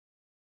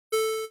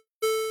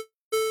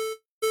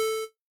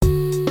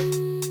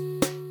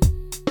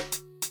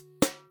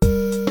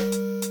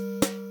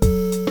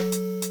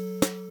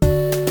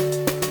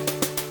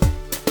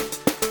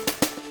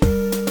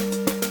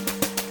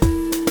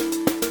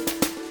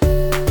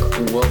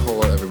Well,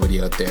 hello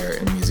everybody out there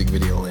in music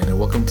video land, and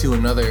welcome to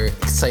another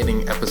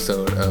exciting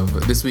episode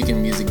of This Week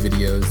in Music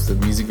Videos, the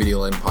Music Video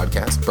Land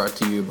podcast, brought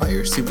to you by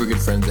your super good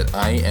friends at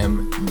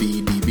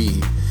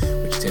IMVDB,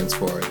 which stands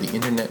for the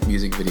Internet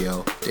Music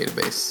Video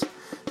Database.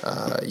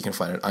 You can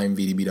find it at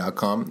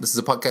imvdb.com. This is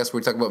a podcast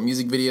where we talk about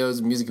music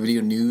videos, music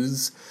video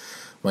news.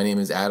 My name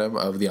is Adam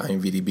of the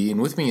IMVDB,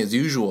 and with me, as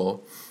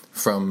usual,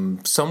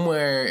 from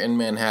somewhere in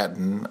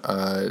Manhattan,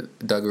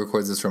 Doug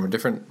records this from a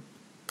different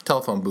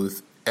telephone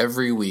booth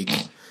every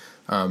week.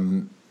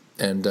 And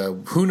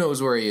who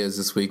knows where he is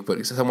this week,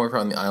 but somewhere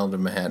on the island of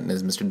Manhattan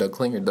is Mr. Doug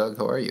Klinger. Doug,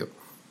 how are you?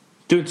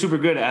 Doing super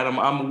good, Adam.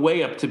 I'm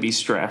way up to be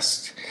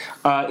stressed.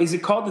 Is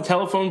it called the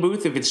telephone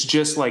booth if it's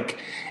just like,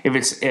 if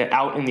it's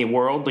out in the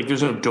world, like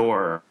there's no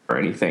door or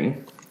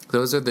anything?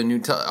 Those are the new.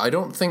 I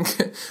don't think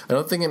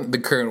in the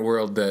current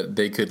world that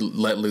they could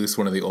let loose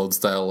one of the old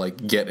style,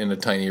 like get in a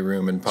tiny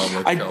room in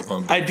public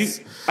telephone booths.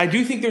 I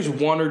do think there's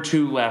one or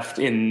two left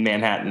in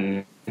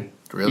Manhattan.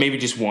 Really? Maybe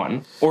just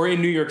one, or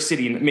in New York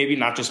City, maybe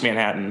not just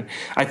Manhattan.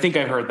 I think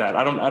I've heard that.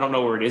 I don't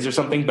know where it is or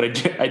something, but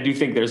I do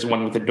think there's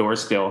one with a door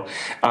still,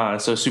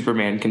 so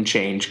Superman can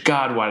change.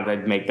 God, why did I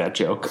make that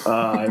joke?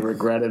 I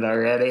regret it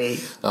already.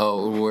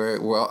 Oh,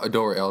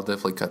 don't worry, I'll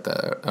definitely cut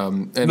that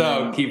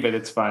out. Keep it.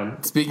 It's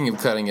fine. Speaking of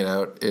cutting it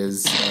out,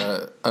 is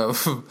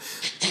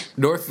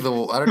north of the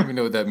wall. I don't even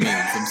know what that means.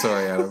 I'm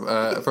sorry,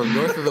 Adam. From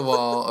north of the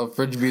wall of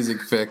Fringe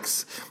Music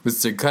Fix,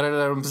 Mr. Cut It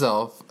Out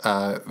himself,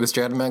 Mr.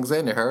 Adam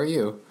Alexander. How are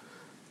you?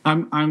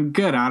 I'm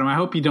good, Adam. I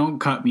hope you don't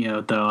cut me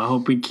out, though. I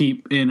hope we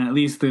keep in at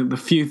least the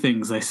few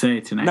things I say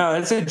tonight. No,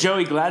 that's a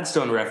Joey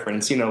Gladstone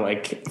reference,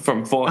 like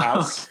from Full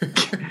House.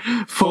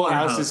 Full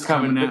House is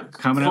coming out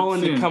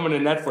soon. Coming to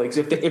Netflix.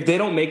 If they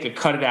don't make a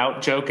cut it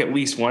out joke at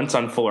least once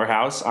on Fuller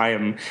House, I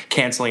am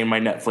canceling my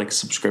Netflix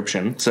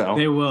subscription. So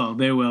They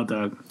will,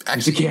 Doug.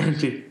 It's a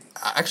guarantee.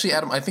 Actually,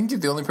 Adam, I think you're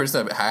the only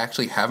person that I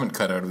actually haven't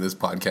cut out of this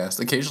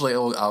podcast. Occasionally,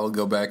 I'll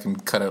go back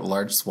and cut out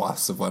large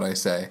swaths of what I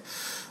say.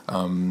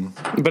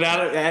 But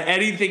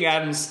anything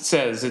Adam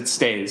says, it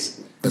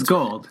stays. It's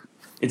gold.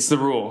 It's the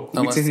rule.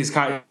 It's in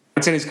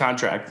his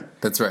contract.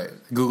 That's right.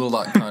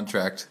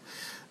 Google.contract.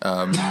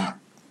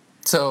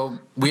 So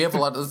we have a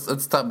lot.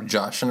 Let's stop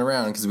joshing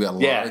around because we got a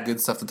lot of good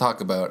stuff to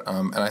talk about.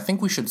 And I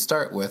think we should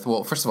start with,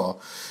 well, first of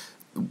all,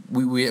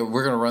 we're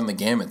going to run the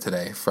gamut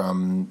today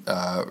from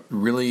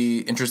really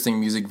interesting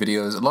music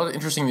videos, a lot of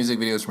interesting music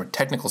videos from a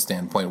technical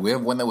standpoint. We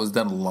have one that was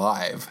done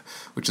live,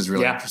 which is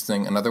really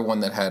interesting. Another one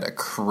that had a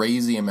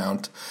crazy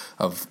amount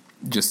of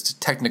just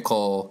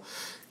technical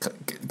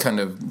kind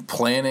of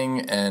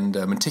planning and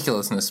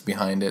meticulousness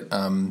behind it.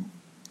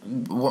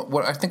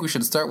 What I think we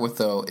should start with,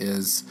 though,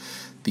 is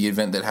the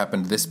event that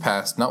happened this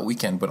past, not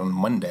weekend, but on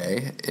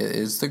Monday,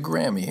 is the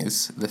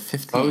Grammys, the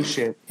 50th. Oh,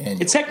 shit.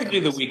 It's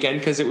technically the weekend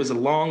because it was a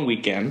long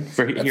weekend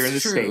here in the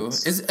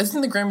States.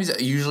 Isn't the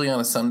Grammys usually on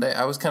a Sunday?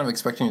 I was kind of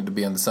expecting it to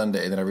be on the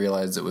Sunday, then I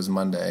realized it was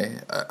Monday.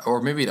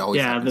 Or maybe it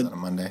always happens on a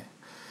Monday.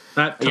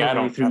 That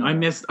totally threw me.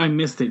 I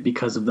missed it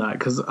because of that,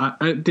 because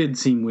it did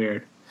seem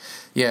weird.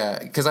 Yeah,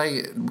 because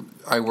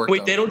I worked.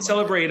 Wait, they don't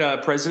celebrate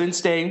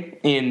President's Day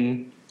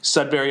in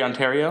Sudbury,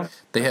 Ontario?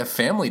 They have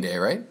Family Day,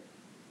 right?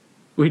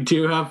 We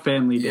do have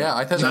Family Day. Yeah,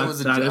 I thought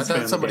I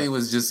thought somebody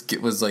was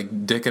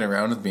like dicking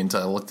around with me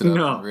until I looked it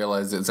up and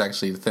realized it's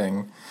actually a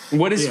thing.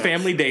 What does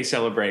Family Day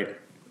celebrate?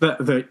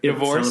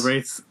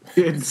 Divorce?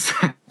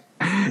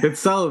 It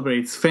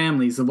celebrates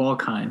families of all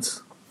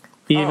kinds,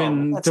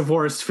 even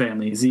divorced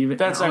families. Even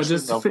that's actually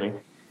lovely.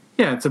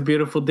 Yeah, it's a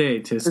beautiful day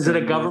to. Is it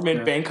a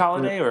government bank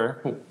holiday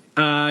or?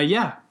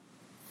 Yeah,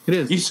 it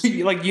is.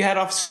 You had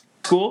off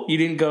school. You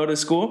didn't go to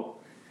school.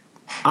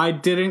 I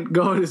didn't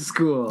go to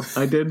school.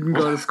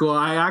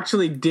 I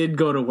actually did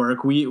go to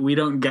work. We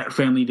don't get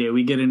Family Day.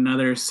 We get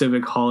another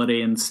civic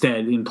holiday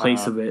instead in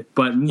place of it.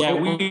 But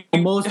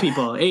most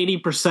people,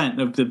 80%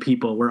 of the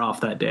people were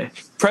off that day.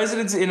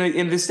 Presidents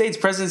in the States,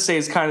 President's Day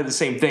is kind of the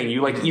same thing.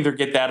 You either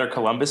get that or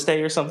Columbus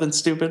Day or something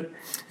stupid.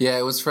 Yeah,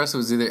 it was for us. It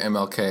was either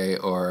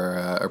MLK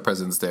or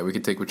President's Day. We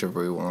could take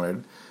whichever we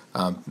wanted.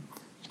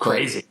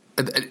 Crazy.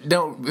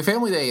 No,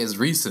 Family Day is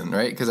recent,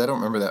 right? Because I don't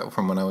remember that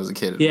from when I was a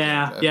kid.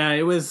 Yeah,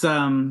 it was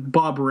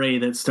Bob Ray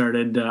that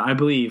started, I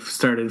believe,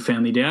 started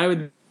Family Day. I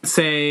would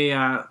say,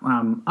 I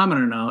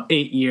don't know,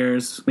 8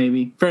 years,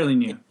 maybe, fairly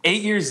new.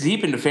 8 years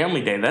deep into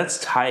Family Day, that's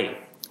tight.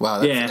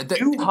 Wow.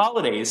 New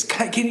holidays.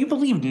 Can you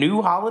believe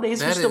new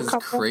holidays are still coming?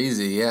 That is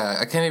crazy, yeah.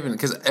 I can't even,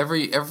 because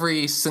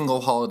every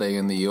single holiday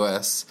in the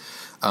U.S.,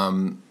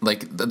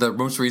 the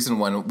most recent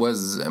one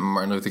was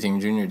Martin Luther King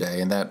Jr.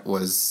 Day, and that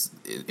was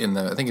in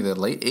the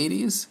late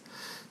 80s.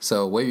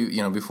 So way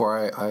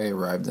before I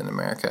arrived in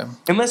America.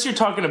 Unless you're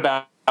talking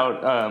about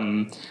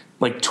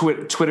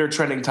Twitter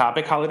trending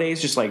topic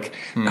holidays, just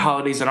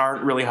holidays that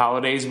aren't really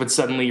holidays, but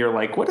suddenly you're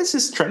like, what is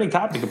this trending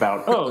topic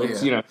about? Oh,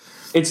 it's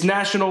it's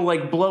National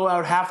blow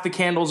out half the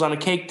candles on a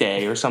cake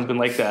day or something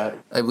like that.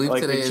 I believe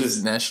today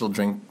is National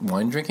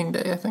Wine Drinking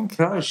Day. I think.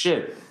 Oh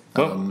shit.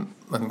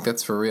 I think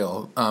that's for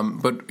real.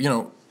 But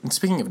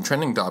speaking of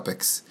trending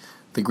topics,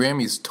 the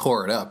Grammys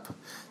tore it up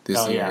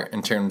this year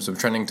in terms of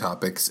trending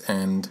topics,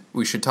 and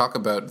we should talk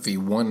about the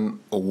one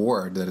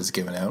award that is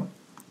given out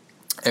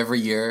every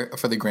year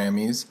for the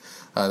Grammys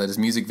that is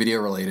music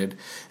video related.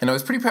 And I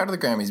was pretty proud of the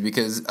Grammys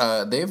because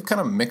they've kind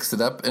of mixed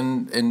it up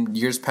in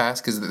years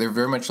past, because they're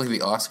very much like the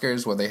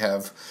Oscars, where they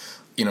have,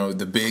 you know,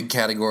 the big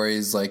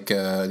categories like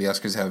the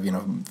Oscars have, you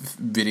know,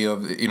 video,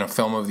 you know,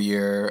 film of the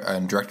year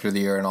and director of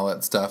the year and all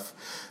that stuff.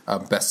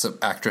 Best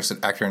actress,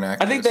 actor, and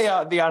actress. I think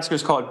the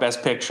Oscars call it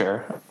Best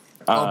Picture.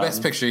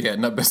 Best Picture, yeah,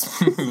 not Best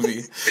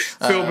Movie.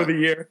 Film of the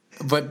year.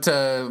 But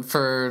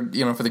for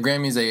the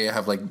Grammys, they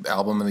have like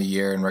Album of the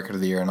Year and Record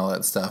of the Year and all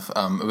that stuff.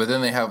 But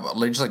then they have,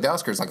 just like the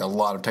Oscars, like a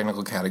lot of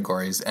technical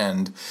categories,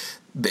 and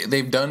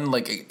they've done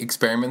like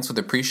experiments with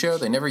the pre-show.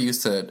 They never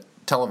used to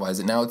televise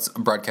it. Now it's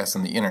broadcast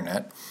on the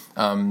internet.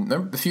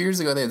 Remember a few years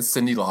ago they had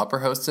Cyndi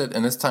Lauper host it,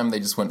 and this time they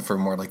just went for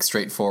more like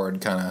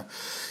straightforward kind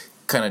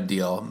of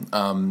deal.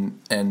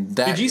 And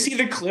that, did you see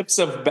the clips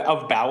of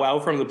Bow Wow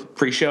from the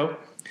pre-show?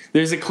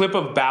 There's a clip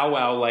of Bow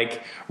Wow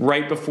like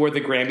right before the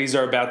Grammys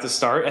are about to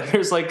start, and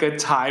there's like a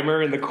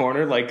timer in the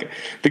corner, like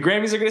the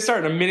Grammys are going to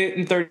start in a minute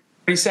and 30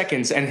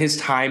 seconds, and his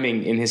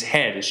timing in his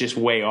head is just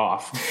way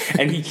off,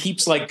 and he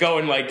keeps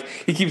going,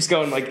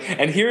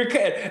 and here it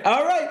comes,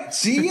 all right,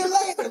 see you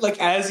later, like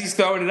as he's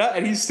throwing it up,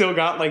 and he's still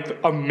got like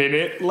a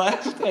minute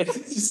left, and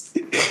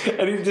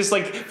he just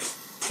like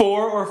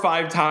 4 or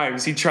 5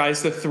 times he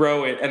tries to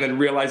throw it and then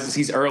realizes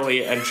he's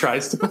early and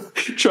tries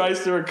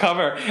to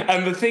recover.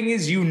 And the thing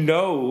is, you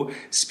know,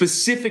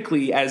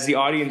 specifically as the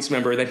audience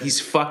member, that he's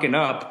fucking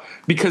up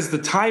because the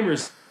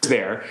timer's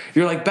there.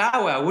 You're like,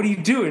 Bow Wow, what are you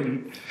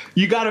doing?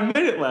 You got a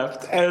minute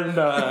left, and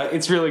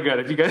it's really good.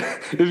 If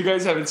you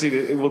guys haven't seen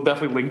it, we'll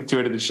definitely link to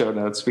it in the show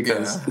notes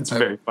because it's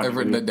very funny. I've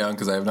written it down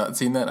because I have not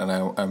seen that, and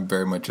I'm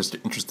very much just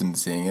interested in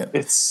seeing it.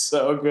 It's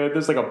so good.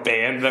 There's like a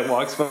band that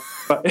walks by.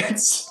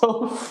 It's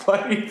so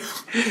funny.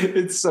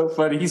 It's so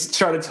funny. He's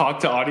trying to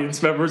talk to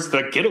audience members.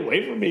 They're like, get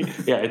away from me.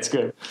 Yeah, it's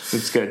good.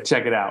 It's good.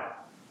 Check it out.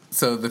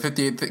 So the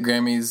 58th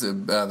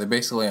Grammys, they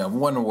basically have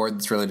one award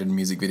that's related to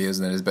music videos,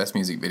 and that is Best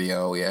Music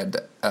Video. We had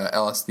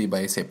LSD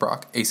by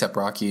A$AP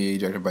Rocky,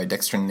 directed by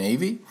Dexter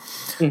Navy.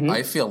 Mm-hmm.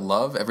 I Feel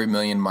Love, Every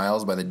Million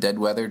Miles by The Dead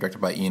Weather, directed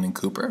by Ian and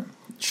Cooper.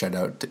 Shout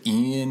out to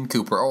Ian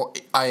Cooper. Oh,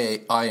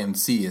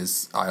 IMC,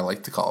 as I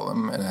like to call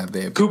them.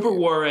 And Cooper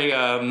wore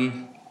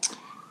a...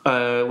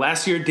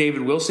 last year,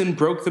 David Wilson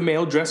broke the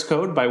male dress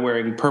code by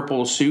wearing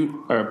purple suit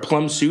or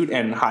plum suit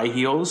and high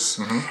heels.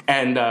 Mm-hmm.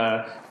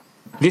 And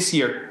this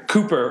year,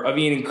 Cooper of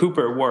Ian and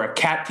Cooper wore a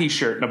cat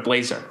T-shirt and a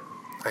blazer.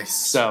 Nice.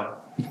 So,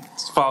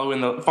 it's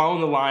following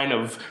the line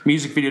of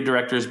music video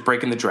directors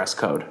breaking the dress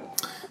code.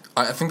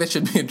 I think that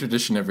should be a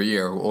tradition every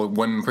year.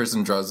 One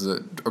person draws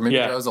it, or maybe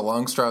draws a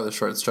long straw or the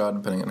short straw,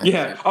 depending on how you see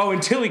it. Oh,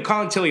 and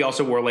Colin Tilley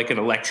also wore like an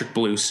electric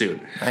blue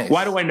suit. Nice.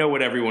 Why do I know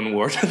what everyone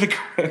wore to the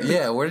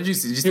Yeah, where did you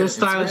see? You're a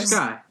stylish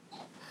guy.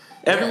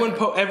 Everyone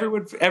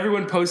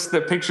posts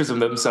the pictures of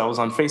themselves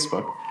on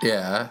Facebook.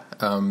 Yeah.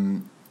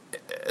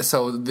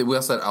 So we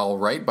also had All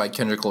Right by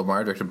Kendrick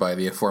Lamar, directed by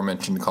the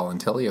aforementioned Colin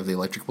Tilley of the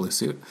electric blue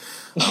suit.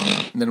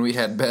 Then we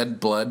had Bad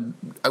Blood.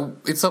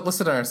 It's not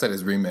listed on our site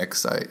as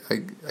remix.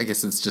 I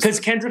guess it's just because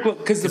Kendrick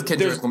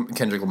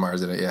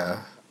Lamar's in it.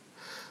 Yeah.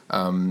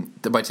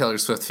 By Taylor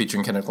Swift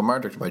featuring Kendrick Lamar,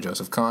 directed by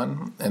Joseph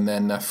Kahn, and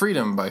then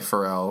Freedom by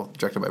Pharrell,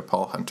 directed by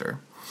Paul Hunter.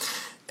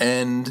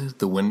 And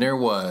the winner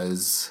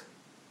was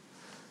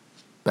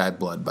Bad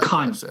Blood by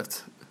Taylor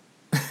Swift.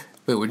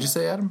 Wait, what'd you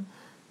say, Adam?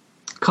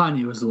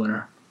 Kanye was the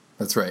winner.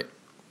 That's right.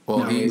 Well,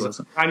 no, he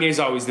wasn't. Kanye's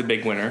always the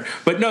big winner,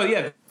 but no,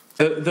 yeah.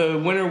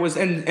 The winner was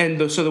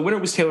so the winner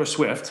was Taylor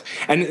Swift,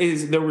 and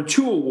there were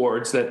 2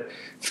 awards that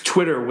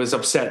Twitter was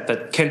upset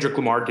that Kendrick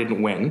Lamar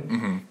didn't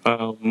win.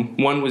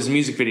 Mm-hmm. One was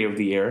Music Video of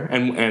the Year,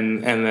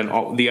 and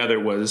then the other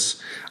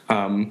was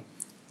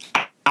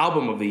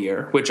Album of the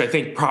Year, which I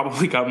think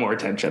probably got more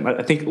attention.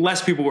 I think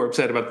less people were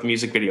upset about the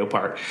music video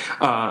part,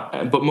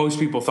 but most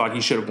people thought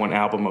he should have won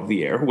Album of the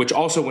Year, which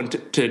also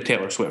went to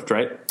Taylor Swift,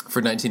 right?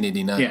 For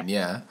 1989,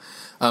 yeah.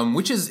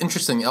 Which is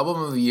interesting.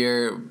 Album of the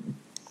Year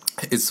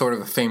is sort of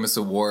a famous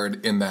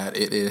award in that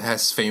it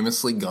has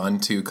famously gone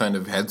to kind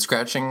of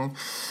head-scratching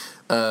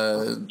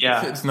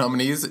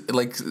nominees.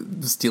 Like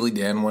Steely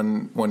Dan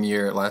won one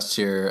year. Last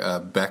year,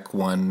 Beck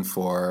won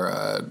for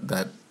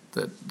that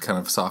kind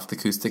of soft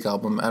acoustic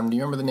album. Adam, do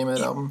you remember the name of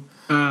that album?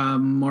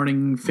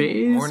 Morning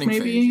Phase, maybe?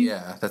 Phase,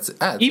 yeah. That's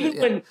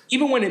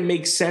even when it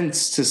makes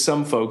sense to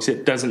some folks,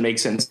 it doesn't make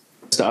sense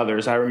to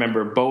others. I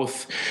remember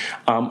both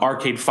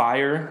Arcade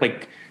Fire,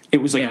 like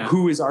it was like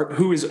who is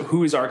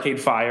Arcade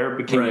Fire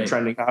became a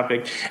trending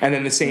topic, and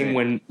then the same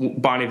when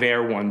Bon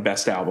Iver won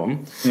Best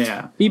Album.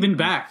 Yeah, even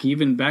Beck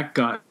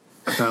got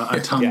a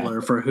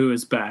Tumblr for Who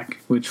Is Back,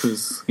 which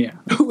was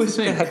Who Is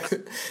Back.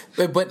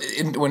 But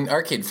when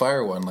Arcade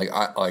Fire won,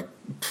 I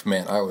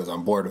was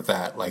on board with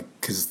that,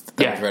 because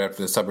that was right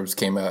after The Suburbs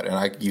came out, and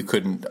I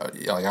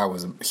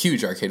was a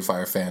huge Arcade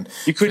Fire fan.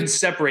 You couldn't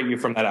separate you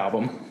from that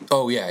album.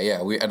 Oh yeah.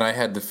 I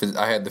had the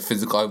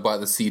physical. I bought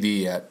the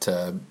CD at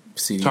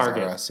CDs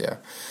Target. R Us, yeah.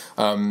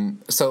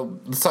 So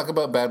let's talk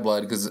about Bad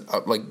Blood, because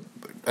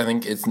I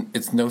think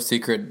it's no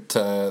secret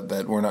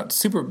that we're not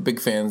super big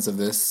fans of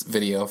this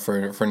video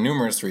for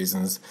numerous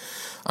reasons.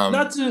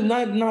 Not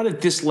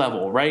at this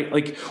level, right?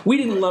 Like, we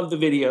didn't love the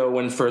video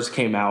when it first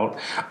came out.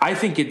 I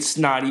think it's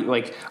not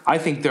like, I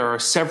think there are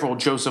several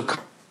Joseph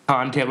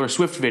Kahn Taylor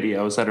Swift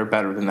videos that are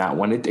better than that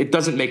one. It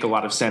doesn't make a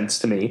lot of sense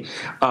to me,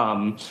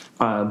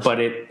 but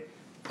it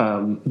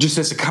just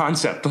as a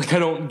concept, like, I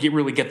don't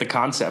really get the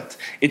concept.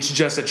 It's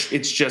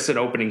just an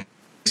opening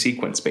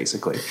sequence,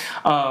 basically,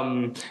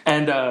 and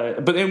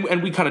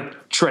we kind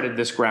of treaded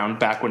this ground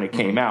back when it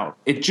came out.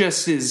 It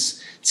just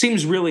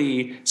seems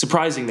really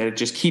surprising that it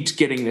just keeps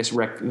getting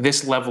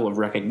this level of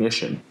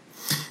recognition.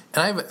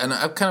 And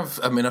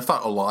I've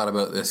thought a lot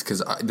about this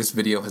because this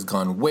video has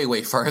gone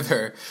way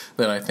farther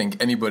than I think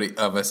anybody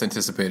of us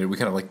anticipated. We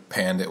kind of like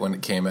panned it when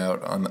it came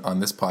out on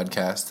this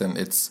podcast, and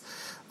at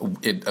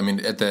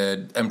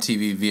the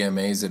MTV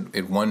VMAs,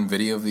 it won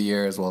Video of the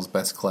Year as well as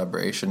Best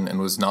Collaboration and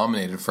was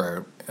nominated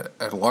for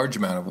a large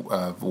amount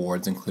of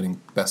awards,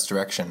 including Best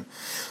Direction.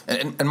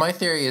 And my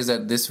theory is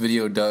that this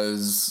video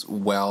does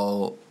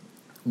well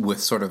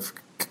with sort of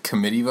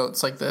committee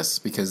votes like this,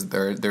 because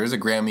there is a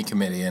Grammy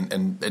committee,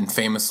 and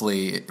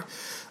famously,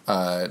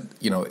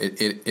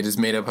 it is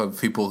made up of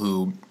people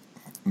who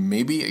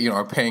maybe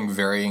are paying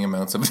varying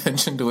amounts of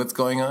attention to what's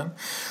going on,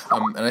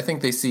 and I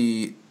think they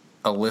see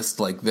a list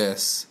like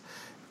this,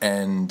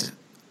 and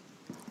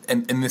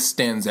this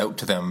stands out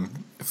to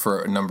them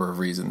for a number of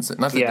reasons.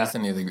 Not that that's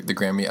any of the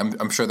Grammy.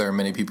 I'm sure there are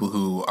many people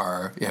who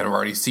have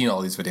already seen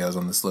all these videos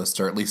on this list,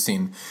 or at least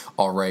seen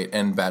All Right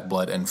and Bad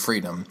Blood and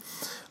Freedom.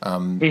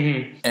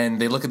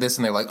 And they look at this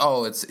and they're like,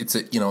 oh, it's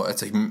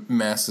a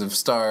massive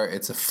star.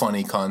 It's a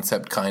funny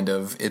concept, kind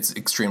of. It's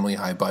extremely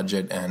high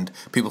budget, and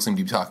people seem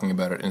to be talking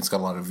about it, and it's got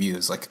a lot of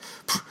views. Like,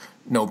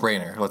 no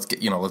brainer. Let's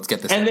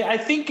get this. And I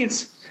think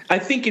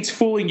it's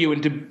fooling you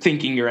into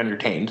thinking you're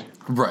entertained.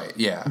 Right.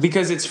 Yeah.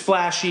 Because it's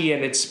flashy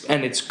and it's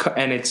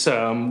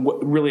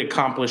really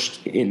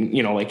accomplished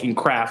in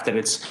craft, and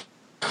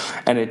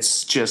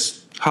it's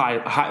just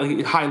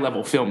high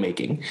level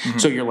filmmaking. Mm-hmm.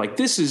 So you're like,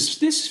 this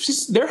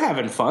is they're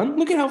having fun.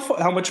 Look at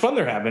how much fun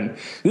they're having.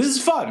 This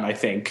is fun, I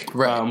think.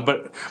 Right.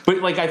 But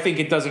like, I think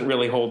it doesn't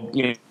really hold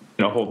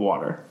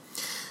water.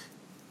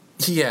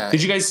 Yeah.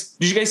 Did you guys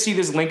see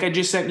this link I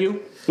just sent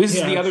you? This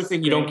is the other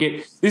thing you don't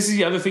get. This is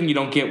the other thing you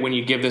don't get when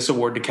you give this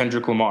award to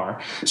Kendrick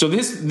Lamar. So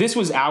this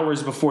was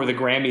hours before the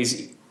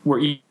Grammys were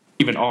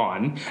even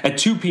on. At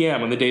 2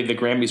 p.m. on the day the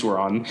Grammys were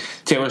on,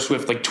 Taylor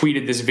Swift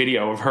tweeted this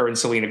video of her and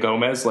Selena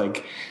Gomez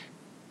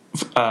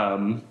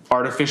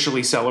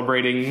artificially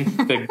celebrating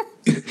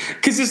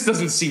because this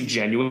doesn't seem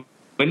genuine.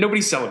 Like,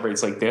 nobody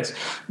celebrates like this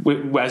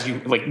as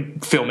you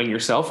filming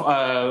yourself.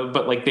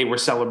 But they were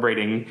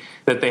celebrating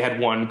that they had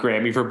won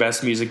Grammy for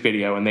Best Music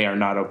Video, and they are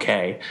not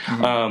okay.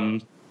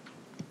 Mm-hmm.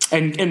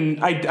 And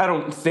I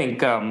don't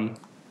think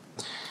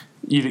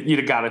you'd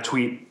have got a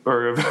tweet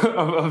or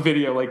a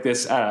video like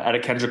this at a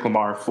Kendrick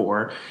Lamar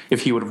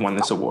if he would have won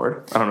this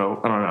award. I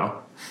don't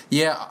know.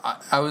 Yeah,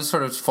 I was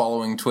sort of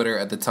following Twitter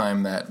at the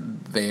time that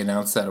they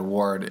announced that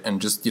award,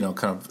 and just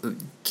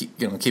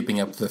keeping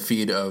up the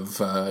feed of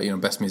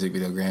Best Music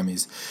Video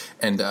Grammys,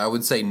 and I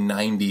would say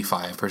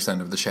 95%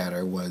 of the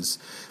chatter was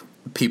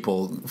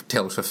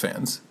Taylor Swift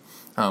fans.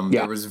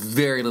 There was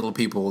very little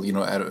people,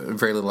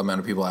 very little amount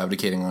of people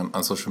advocating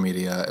on social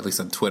media, at least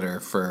on Twitter,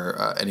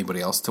 for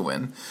anybody else to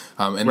win.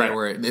 And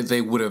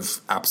they would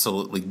have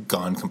absolutely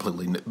gone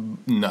completely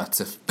nuts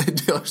if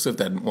Taylor Swift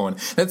hadn't won.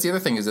 That's the other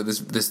thing, is that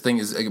this thing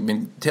is,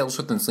 Taylor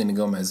Swift and Selena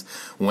Gomez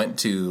went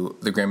to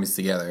the Grammys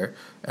together,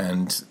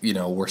 and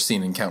were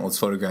seen in countless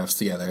photographs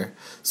together.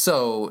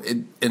 So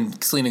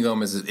and Selena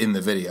Gomez is in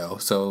the video,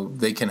 so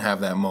they can have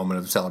that moment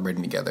of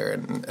celebrating together.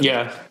 And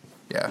yeah.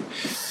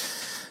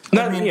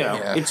 It's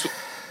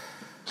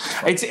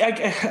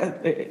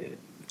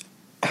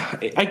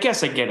I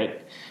guess I get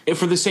it.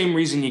 For the same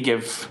reason you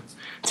give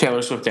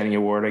Taylor Swift any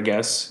award, I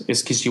guess,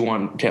 is because you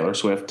want Taylor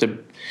Swift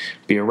to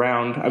be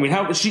around. I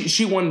mean,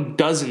 she won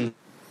dozens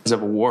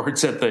of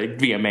awards at the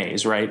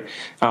VMAs, right?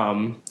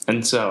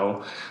 And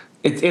so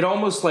it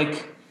almost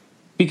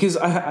because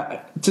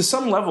to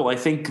some level, I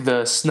think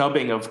the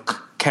snubbing of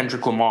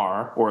Kendrick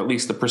Lamar, or at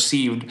least the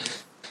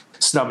perceived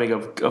snubbing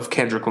of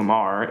Kendrick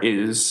Lamar,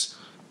 is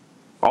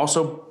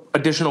also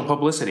additional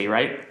publicity,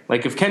 right?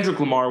 Like, if Kendrick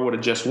Lamar would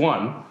have just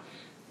won,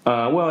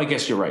 I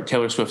guess you're right.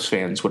 Taylor Swift's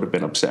fans would have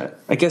been upset.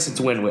 I guess it's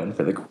win-win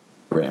for the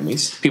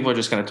Grammys. People are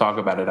just going to talk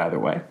about it either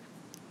way.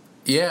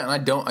 Yeah, and I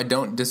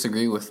don't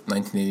disagree with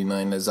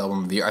 1989 as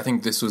Album of the Year. I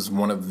think this was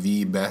one of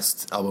the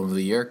best Album of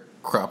the Year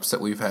crops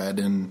that we've had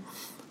in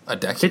a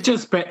decade.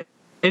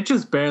 It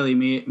just barely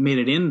made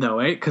it in, though,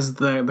 eh? Because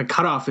the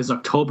cutoff is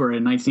October,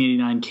 and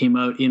 1989 came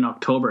out in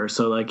October,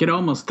 so it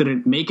almost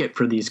didn't make it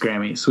for these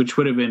Grammys, which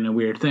would have been a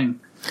weird thing.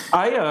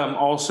 I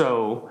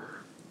also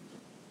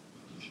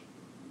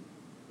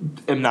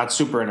am not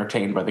super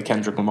entertained by the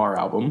Kendrick Lamar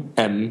album,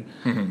 and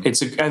I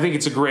think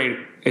it's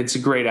a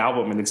great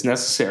album, and it's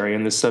necessary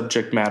in the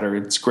subject matter.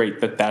 It's great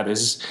that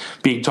is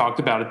being talked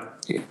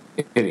about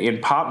in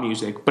pop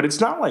music, but it's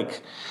not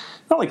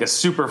not like a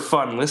super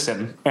fun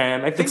listen.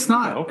 And I think it's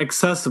not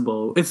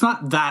accessible. It's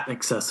not that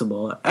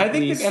accessible. I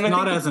think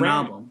not as an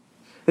album.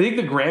 I think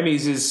the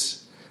Grammys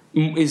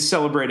is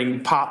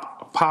celebrating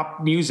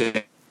pop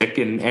music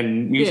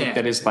and music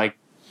that is like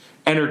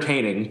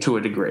entertaining to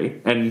a degree.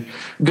 And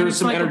there's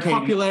some like entertaining a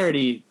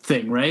popularity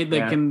thing, right? They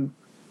can.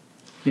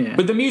 Yeah.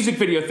 But the music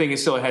video thing is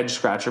still a head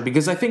scratcher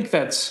because I think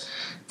that's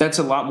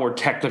a lot more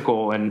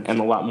technical and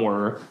a lot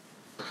more.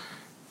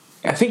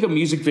 I think a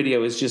music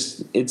video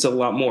is it's a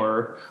lot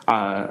more.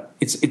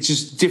 It's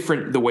just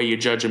different the way you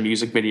judge a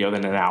music video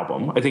than an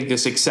album. I think the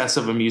success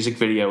of a music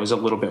video is a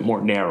little bit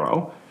more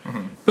narrow.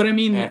 Mm-hmm. But I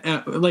mean,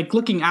 like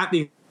looking at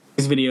these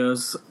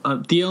videos,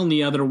 the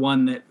only other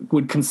one that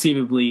would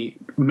conceivably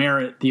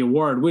merit the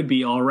award would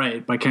be "All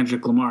Right" by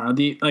Kendrick Lamar.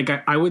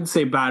 I would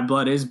say "Bad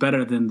Blood" is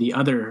better than the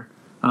other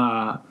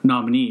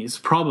nominees,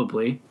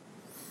 probably.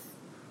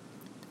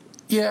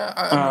 Yeah,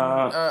 I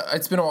mean,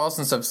 it's been a while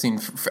since I've seen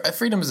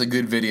Freedom is a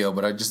good video,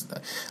 but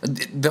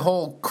the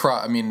whole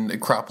crop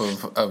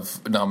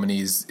of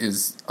nominees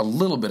is a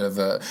little bit of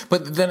a.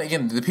 But then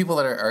again, the people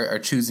that are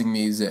choosing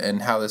these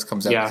and how this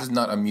comes out, this is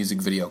not a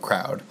music video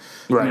crowd.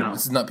 Right. No.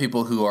 This is not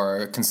people who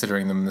are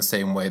considering them the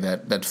same way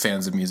that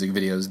fans of music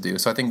videos do.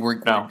 So I think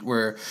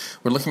we're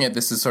looking at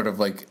this as sort of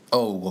like,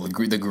 oh, well,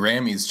 the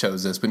Grammys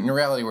chose this, but in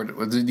reality,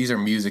 these are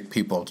music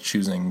people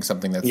choosing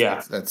something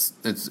that's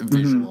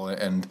visual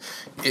and.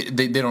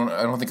 They don't.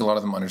 I don't think a lot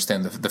of them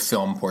understand the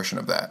film portion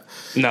of that.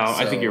 No,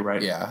 I think you're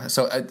right. Yeah.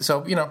 So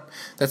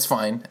that's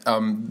fine.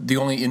 The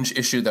only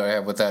issue that I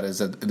have with that is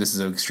that this is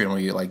an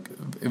extremely like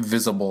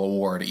visible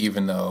award,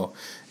 even though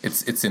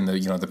it's in the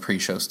the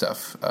pre-show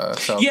stuff.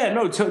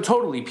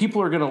 Totally.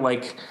 People are gonna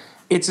like.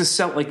 It's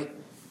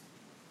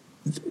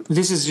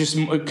this is just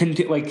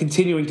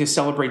continuing to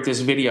celebrate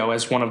this video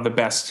as one of the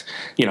best,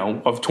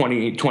 of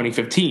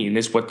 2015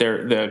 is what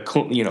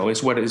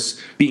is what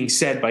is being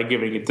said by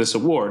giving it this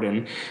award.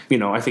 And,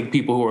 I think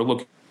people who are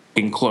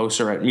looking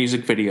closer at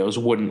music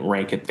videos wouldn't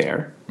rank it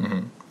there.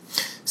 Mm-hmm.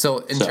 So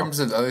in terms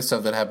of other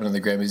stuff that happened in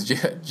the Grammys,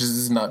 this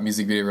is not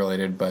music video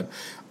related, but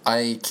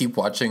I keep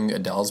watching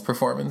Adele's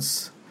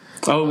performance.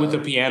 Oh, with the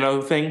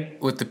piano thing?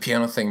 With the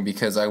piano thing,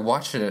 because I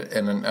watched it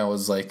and I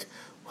was like,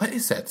 what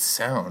is that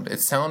sound? It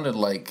sounded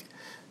like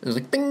it was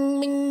like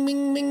bing, bing,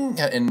 bing, bing,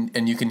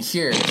 and you can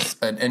hear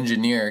an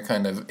engineer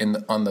kind of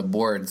on the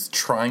boards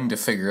trying to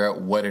figure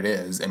out what it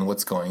is and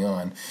what's going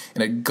on,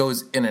 and it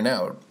goes in and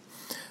out.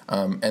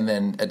 And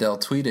then Adele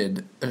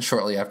tweeted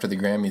shortly after the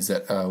Grammys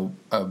that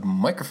a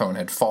microphone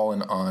had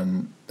fallen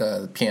on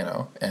the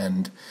piano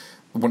and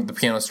one of the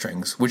piano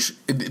strings, which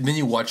then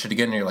you watch it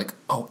again and you're like,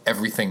 oh,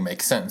 everything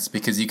makes sense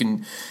because you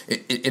can.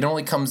 It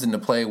only comes into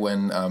play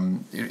when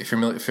if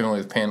you're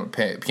familiar with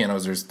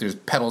pianos, there's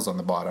pedals on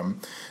the bottom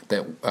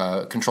that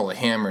control the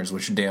hammers,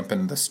 which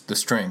dampen the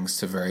strings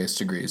to various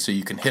degrees. So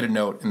you can hit a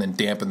note and then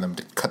dampen them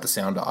to cut the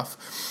sound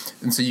off.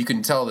 And so you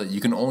can tell that you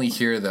can only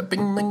hear the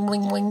bing, bling,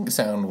 bling, bling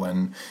sound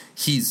when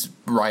he's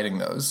riding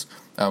those.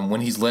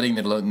 When he's letting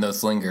the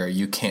notes linger,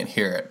 you can't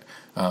hear it.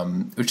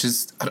 Which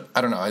is,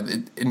 I don't know,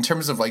 in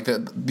terms of like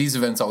these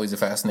events always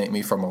fascinate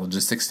me from a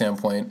logistics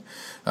standpoint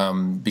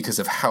because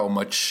of how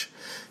much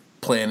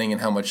planning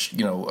and how much,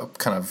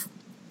 kind of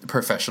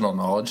professional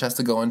knowledge has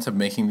to go into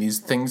making these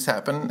things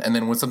happen. And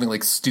then when something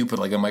like stupid,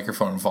 like a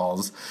microphone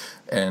falls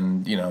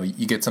and,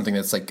 you get something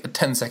that's like a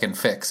 10-second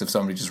fix if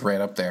somebody just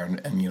ran up there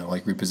and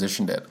like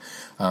repositioned it.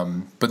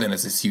 But then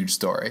it's this huge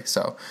story.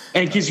 So,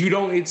 and because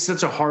it's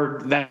such a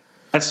hard,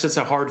 that's just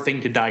a hard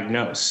thing to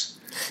diagnose.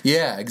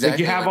 Yeah,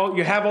 exactly. Like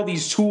you have all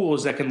these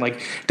tools that can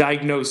like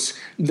diagnose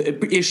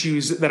the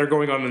issues that are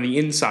going on the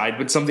inside,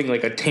 but something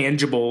like a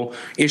tangible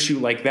issue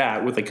like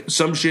that with like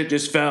some shit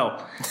just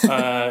fell.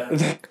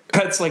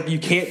 That's like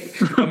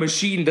a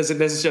machine doesn't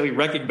necessarily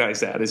recognize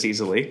that as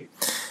easily.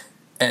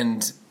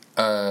 And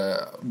we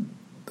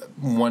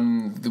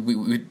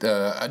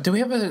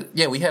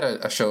had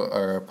a show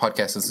or a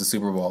podcast since the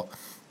Super Bowl.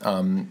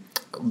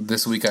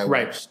 This week I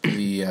watched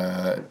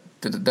the.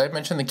 Did I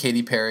mention the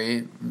Katy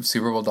Perry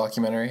Super Bowl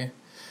documentary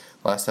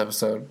last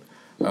episode?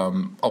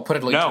 I'll put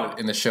a link to it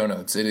in the show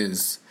notes.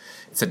 It's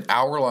an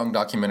hour-long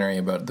documentary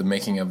about the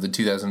making of the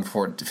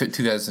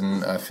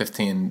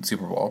 2015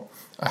 Super Bowl,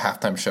 a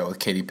halftime show with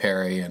Katy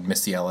Perry and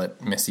Missy Elliott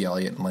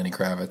and Lenny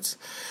Kravitz.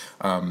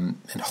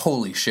 And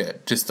holy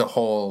shit, just the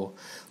whole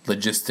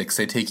logistics.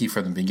 They take you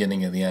from the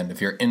beginning to the end. If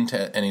you're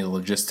into any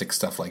logistics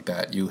stuff like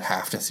that, you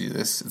have to see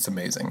this. It's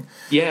amazing.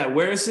 Yeah,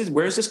 where is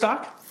this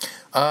doc?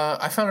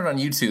 I found it on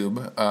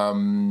YouTube.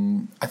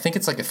 I think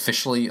it's like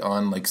officially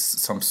on like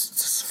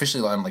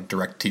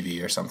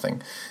DirecTV or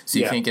something. So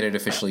you can't get it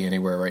officially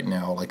anywhere right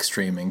now, like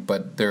streaming.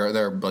 But there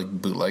are like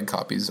bootleg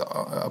copies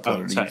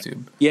uploaded to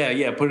YouTube.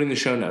 Yeah. Put it in the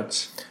show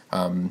notes.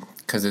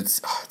 Because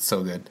it's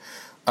so good.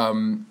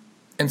 And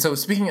so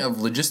speaking of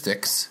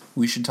logistics,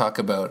 we should talk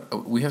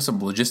about. We have some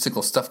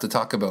logistical stuff to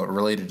talk about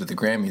related to the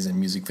Grammys and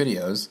music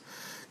videos.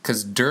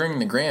 Because during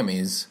the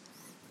Grammys.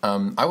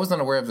 I was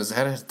not aware of this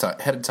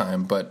ahead of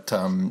time, but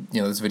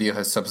this video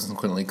has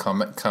subsequently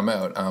come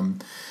out.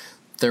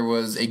 there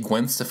was a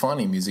Gwen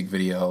Stefani music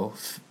video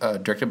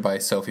directed by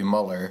Sophie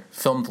Muller,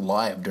 filmed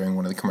live during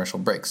one of the commercial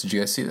breaks. Did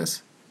you guys see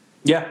this?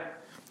 Yeah.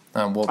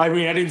 Well, I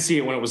mean, I didn't see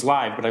it when it was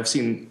live, but I've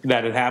seen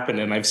that it happened,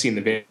 and I've seen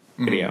the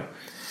video.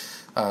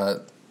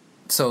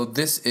 So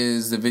this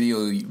is the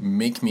video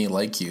 "Make Me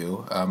Like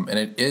You," and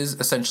it is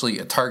essentially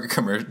a Target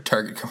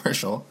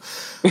commercial.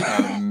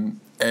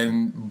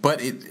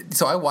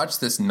 So I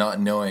watched this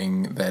not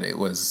knowing that it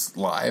was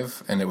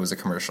live and it was a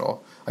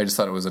commercial. I just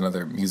thought it was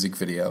another music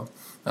video,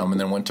 and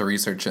then went to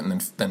research it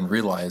and then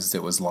realized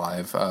it was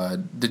live.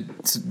 Did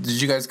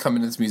you guys come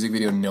into this music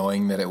video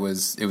knowing that it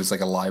was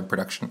like a live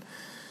production?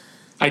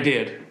 I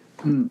did.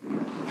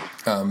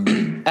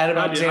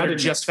 Alexander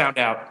just found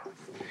out.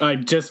 I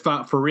just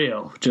found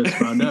Just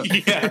found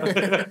out.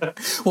 Yeah.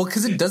 Well,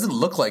 because it doesn't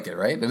look like it,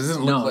 right? It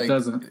doesn't look like...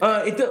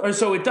 it doesn't.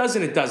 So it does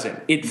and it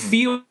doesn't. It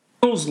feels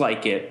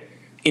like it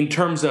in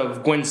terms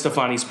of Gwen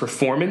Stefani's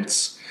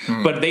performance,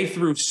 but they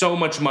threw so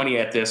much money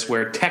at this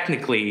where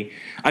technically,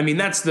 I mean,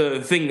 that's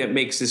the thing that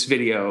makes this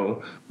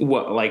video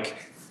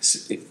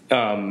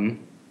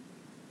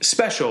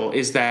special,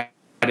 is that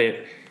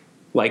it,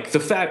 like,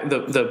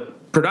 the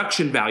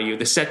production value,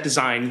 the set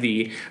design,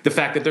 the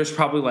fact that there's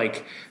probably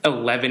like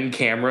 11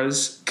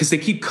 cameras, because they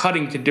keep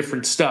cutting to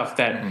different stuff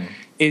that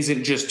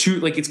isn't just two,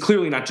 like, it's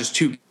clearly not just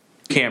two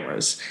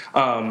cameras.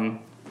 So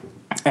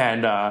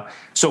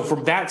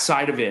from that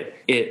side of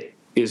it, it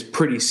is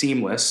pretty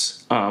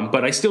seamless.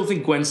 But I still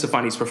think Gwen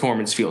Stefani's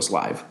performance feels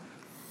live.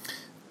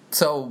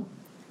 So,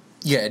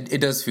 yeah,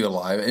 it does feel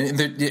live. And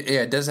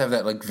it does have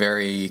that, like,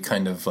 very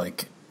kind of,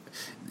 like,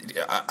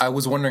 I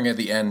was wondering at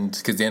the end,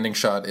 because the ending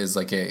shot is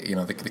like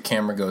the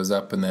camera goes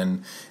up and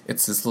then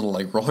it's this little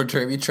like roller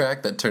derby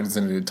track that turns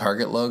into a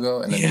Target logo,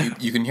 and then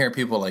you can hear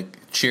people like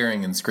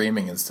cheering and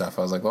screaming and stuff.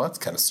 I was like, well, that's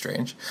kind of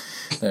strange.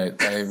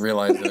 I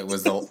realized that it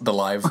was the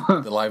live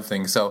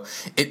thing. So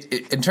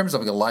it in terms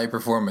of like a live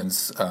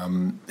performance,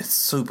 it's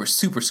super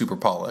super super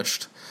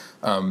polished.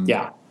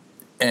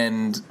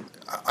 And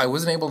I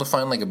wasn't able to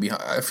find like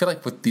I feel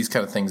like with these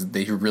kind of things,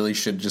 they really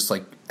should just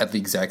like at the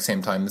exact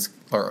same time,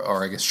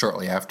 or I guess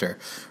shortly after,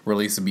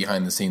 release a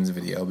behind the scenes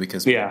video,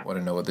 because people want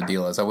to know what the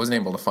deal is. I wasn't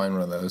able to find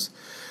one of those.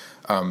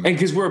 And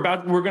because we're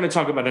going to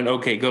talk about an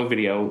OK Go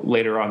video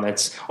later on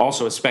that's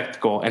also a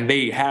spectacle, and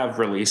they have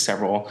released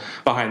several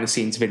behind the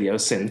scenes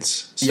videos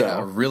since. So.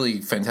 Yeah, really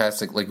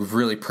fantastic, like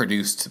really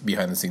produced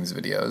behind the scenes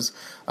videos.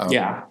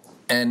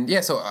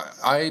 And so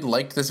I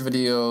liked this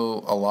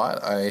video a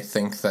lot. I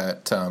think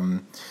that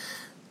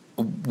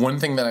one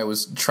thing that I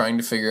was trying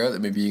to figure out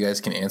that maybe you guys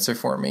can answer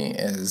for me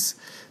is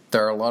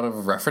there are a lot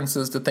of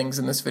references to things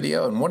in this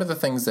video, and one of the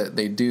things that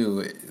they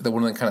do,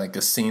 one of the kind of like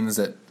the scenes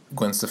that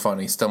Gwen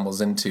Stefani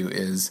stumbles into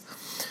is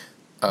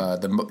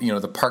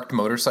the parked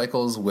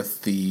motorcycles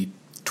with the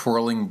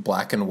twirling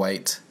black and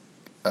white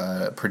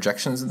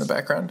projections in the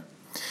background,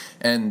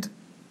 and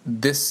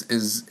this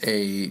is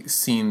a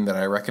scene that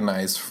I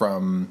recognize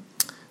from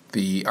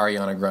the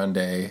Ariana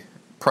Grande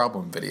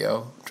Problem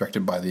video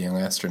directed by the Young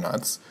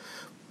Astronauts.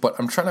 But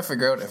I'm trying to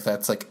figure out if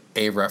that's like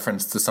a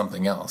reference to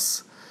something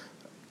else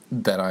or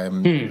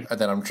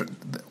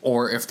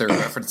if they're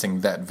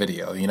referencing that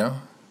video, you know?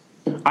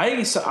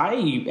 I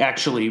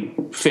actually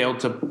failed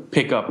to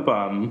pick up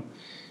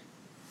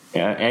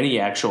any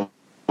actual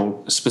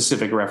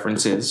specific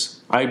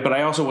references. But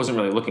I also wasn't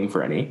really looking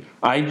for any.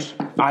 If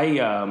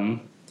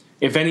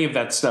any of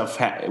that stuff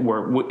it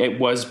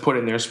was put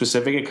in there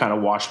specific, it kind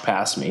of washed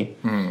past me.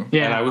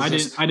 Yeah, and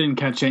I didn't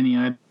catch any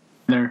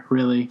either,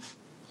 really.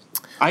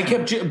 I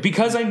kept,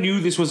 because I knew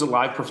this was a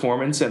live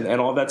performance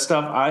and all that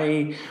stuff,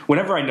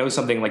 whenever I know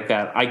something like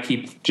that, I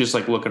keep just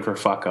like looking for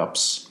fuck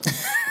ups.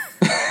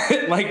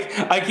 Like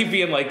I keep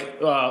being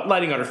like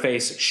lighting on her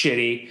face,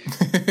 shitty,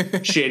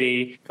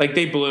 like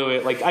they blew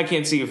it, like I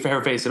can't see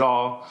her face at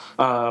all.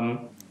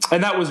 And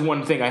that was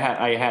one thing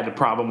I had a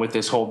problem with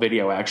this whole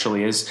video,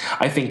 actually, is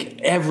I think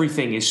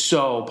everything is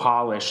so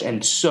polished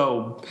and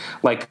so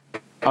like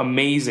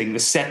amazing. The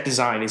set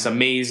design is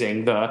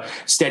amazing. The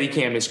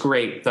Steadicam is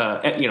great.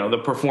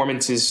 The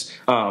performance is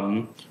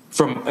from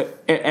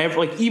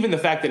like even the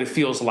fact that it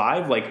feels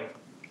live. Like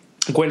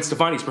Gwen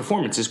Stefani's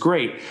performance is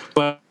great,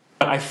 but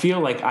I feel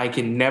like I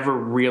can never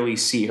really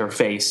see her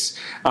face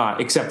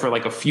except for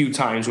like a few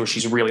times where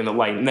she's really in the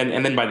light, and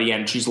then by the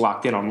end she's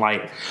locked in on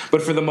light.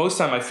 But for the most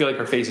time, I feel like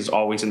her face is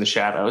always in the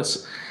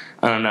shadows.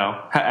 I don't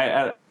know.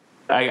 I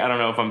don't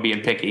know if I'm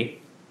being picky.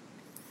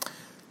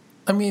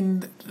 I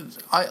mean,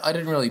 I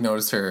didn't really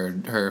notice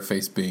her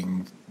face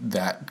being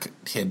that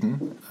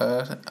hidden.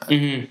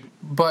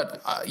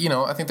 But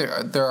I think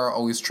there are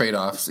always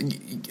trade-offs,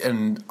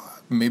 and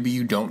maybe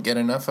you don't get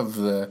enough of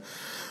the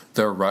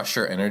rush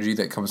or energy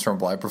that comes from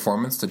live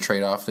performance to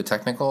trade off the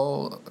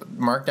technical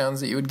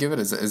markdowns that you would give it.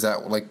 Is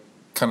that like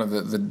kind of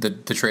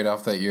the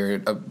trade-off that you're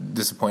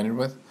disappointed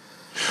with?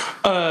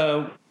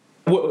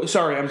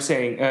 Sorry, I'm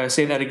saying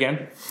say that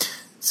again.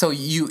 So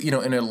you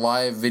know in a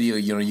live video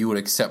you would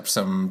accept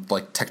some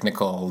like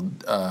technical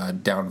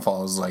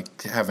downfalls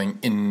like having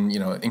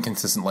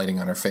inconsistent lighting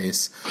on her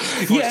face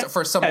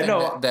for something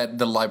that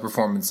the live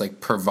performance like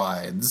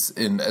provides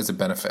as a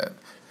benefit.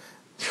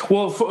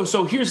 Well,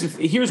 so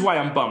here's why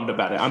I'm bummed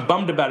about it. I'm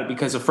bummed about it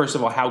because of, first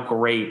of all, how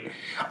great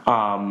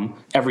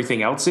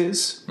everything else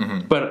is,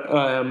 but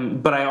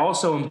I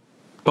also am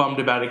bummed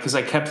about it because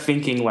I kept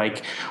thinking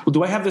like, well,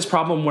 do I have this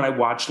problem when I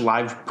watch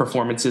live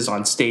performances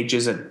on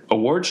stages at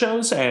award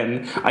shows?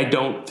 And I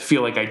don't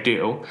feel like I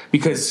do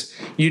because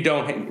you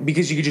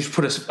could just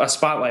put a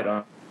spotlight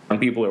on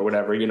people or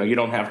whatever. You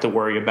don't have to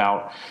worry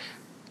about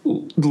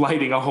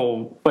lighting a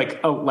whole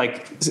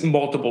like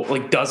multiple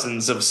like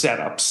dozens of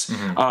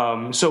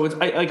setups. So it's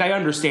I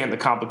understand the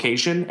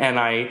complication, and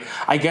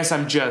I guess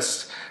I'm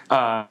just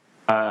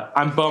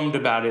I'm bummed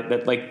about it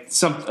that like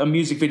a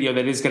music video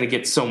that is going to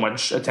get so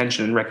much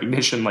attention and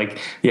recognition, like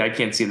I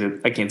can't see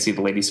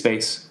the lady's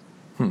face.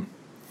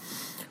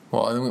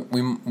 Well,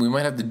 we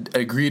might have to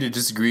agree to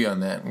disagree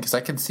on that because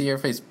I can see her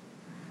face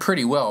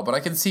pretty well, but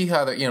I can see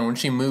how that when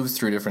she moves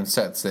through different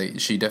sets,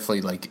 she definitely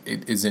like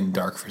is in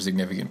dark for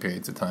significant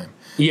periods of time.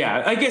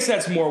 Yeah, I guess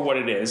that's more what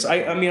it is.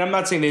 I mean, I'm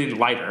not saying they didn't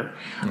light her,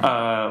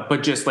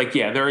 but just like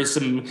there is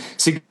some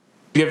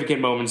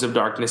significant moments of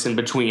darkness in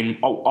between,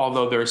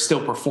 although there's still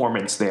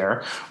performance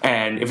there.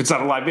 And if it's not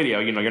a live video,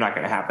 you're not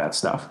going to have that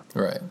stuff.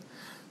 Right.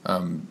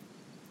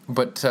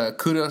 But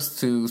kudos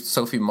to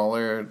Sophie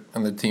Muller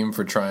and the team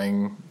for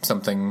trying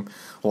something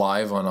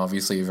live on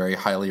obviously a very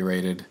highly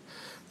rated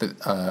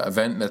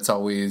event that's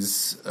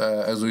always,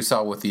 as we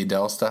saw with the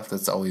Adele stuff,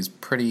 that's always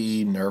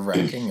pretty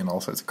nerve-wracking and all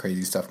sorts of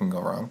crazy stuff can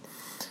go wrong.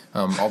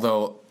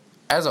 Although,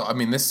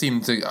 this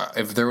seemed to,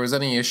 if there was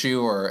any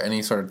issue or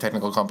any sort of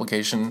technical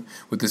complication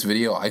with this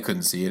video, I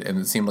couldn't see it, and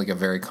it seemed like a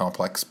very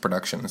complex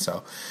production.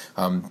 So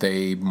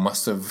they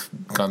must have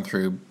gone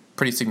through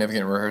pretty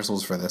significant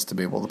rehearsals for this to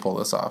be able to pull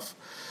this off.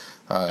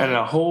 And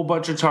a whole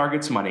bunch of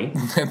Target's money.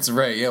 That's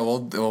right. Yeah, well,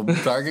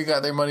 Target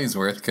got their money's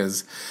worth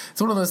because it's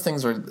one of those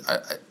things where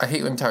I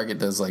hate when Target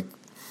does like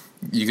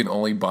you can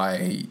only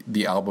buy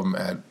the album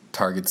at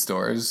Target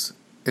stores.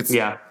 Maybe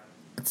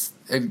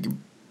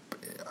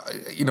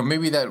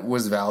that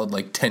was valid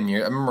like 10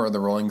 years. I remember the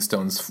Rolling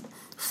Stones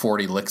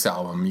 40 Licks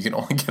album. You can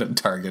only get at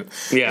Target.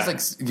 Yeah,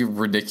 it's like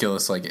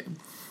ridiculous like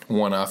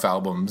one-off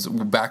albums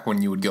back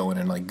when you would go in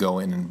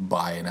and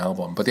buy an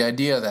album. But the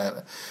idea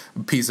that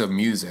a piece of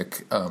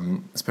music,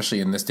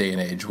 especially in this day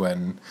and age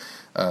when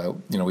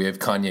we have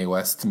Kanye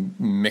West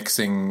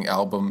mixing an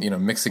album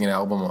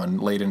on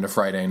late into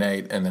Friday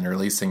night and then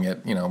releasing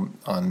it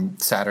on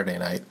Saturday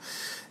night.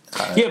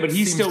 But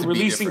he's still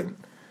releasing.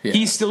 Yeah.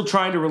 He's still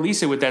trying to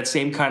release it with that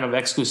same kind of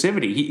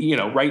exclusivity.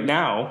 Right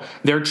now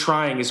they're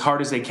trying as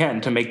hard as they can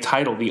to make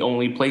Tidal the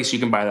only place you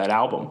can buy that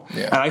album.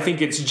 Yeah. And I think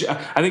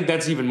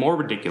that's even more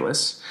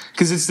ridiculous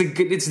because it's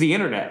the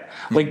internet.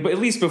 Like, but at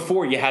least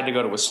before you had to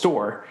go to a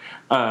store,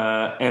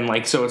 so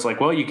it's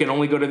like, well, you can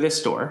only go to this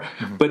store.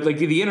 Mm-hmm. But like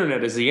the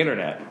internet is the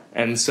internet,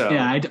 and so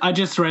I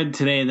just read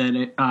today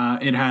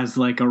that it has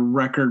like a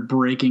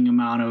record-breaking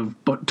amount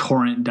of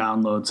torrent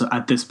downloads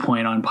at this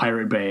point on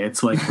Pirate Bay.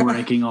 It's like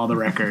breaking all the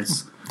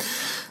records.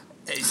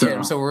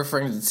 So we're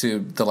referring to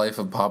The Life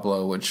of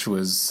Pablo, which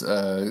was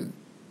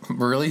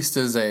released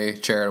as a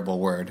charitable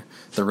word.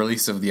 The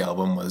release of the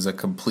album was a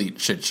complete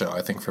shit show,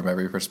 I think, from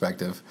every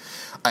perspective.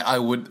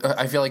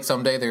 I feel like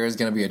someday there is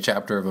going to be a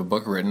chapter of a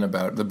book written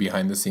about the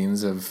behind the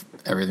scenes of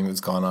everything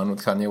that's gone on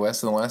with Kanye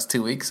West in the last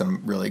 2 weeks.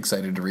 I'm really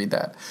excited to read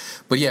that.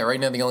 But yeah, right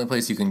now the only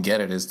place you can get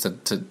it is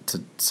to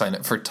sign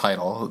up for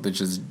Tidal, which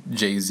is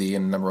Jay-Z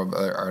and a number of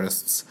other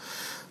artists'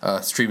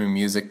 streaming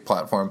music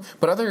platform.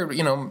 But other,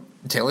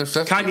 Taylor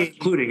Swift, Kanye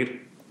included.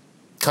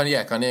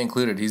 Kanye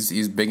included.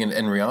 He's big in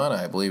Rihanna,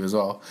 I believe, as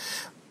well.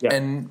 Yeah.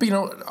 And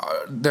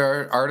there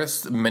are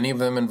artists, many of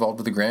them involved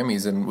with the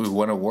Grammys and who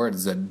won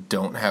awards that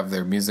don't have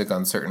their music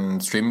on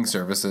certain streaming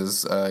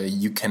services.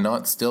 You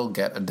cannot still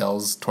get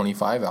Adele's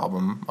 25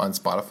 album on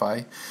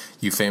Spotify.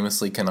 You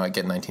famously cannot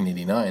get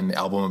 1989, the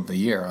album of the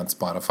year, on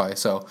Spotify.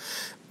 So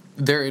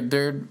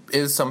there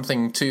is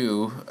something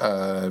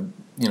to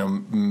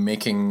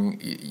making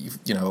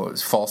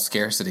false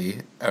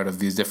scarcity out of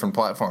these different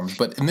platforms.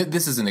 But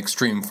this is an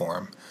extreme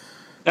form.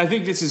 I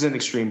think this is an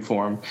extreme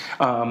form.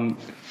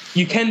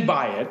 You can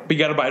buy it, but you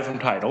got to buy it from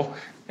Tidal,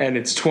 and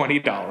it's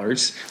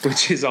 $20,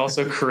 which is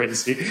also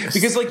crazy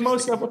because like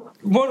most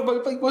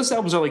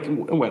albums are like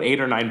what, $8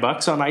 or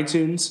 $9 on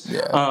iTunes.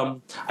 Yeah.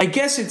 I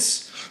guess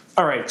it's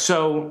all right.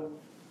 So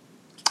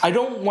I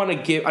don't want to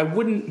give. I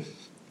wouldn't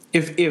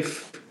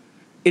if.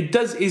 It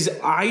does. Is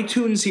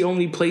iTunes the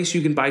only place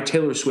you can buy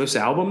Taylor Swift's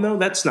album, though?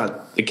 That's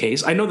not the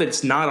case. I know that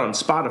it's not on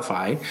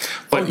Spotify,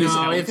 but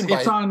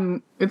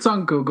it's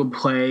on Google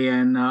Play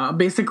and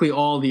basically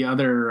all the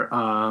other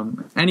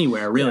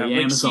anywhere, really,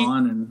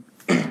 Amazon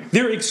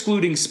they're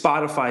excluding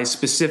Spotify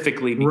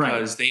specifically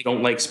because they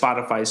don't like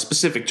Spotify's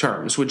specific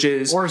terms, which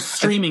is or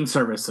streaming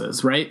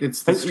services, right?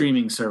 It's the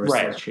streaming service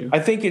issue. I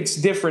think it's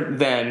different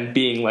than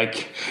being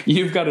like,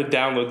 you've got to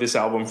download this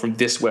album from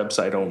this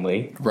website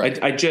only. Right.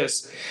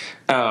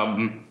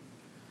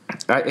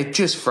 It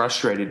just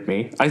frustrated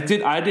me. I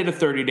did a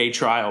 30-day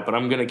trial, but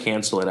I'm going to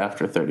cancel it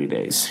after 30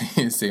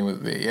 days. Same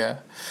with me, yeah.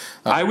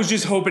 I was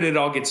just hoping it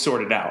all gets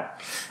sorted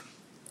out.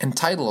 And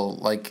Tidal,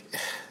 like,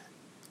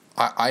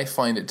 I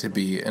find it to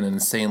be an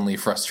insanely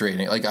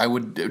frustrating. Like, I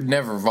would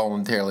never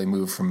voluntarily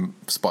move from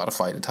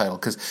Spotify to Tidal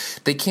because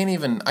I can't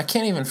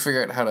even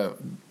figure out how to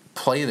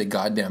play the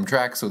goddamn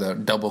tracks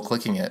without double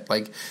clicking it.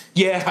 Like,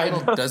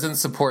 Tidal doesn't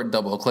support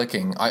double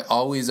clicking.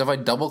 If I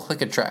double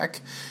click a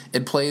track,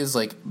 it plays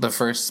like the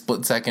first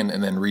split second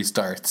and then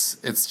restarts.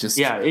 It's just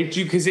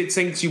because it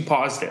thinks you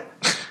paused it.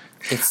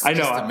 It's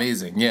just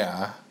amazing.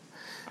 Yeah,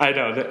 I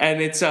know,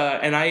 and it's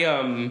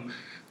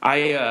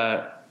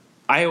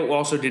I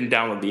also didn't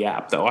download the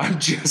app though. I'm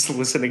just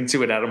listening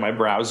to it out of my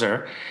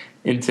browser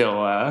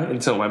until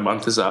my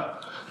month is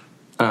up.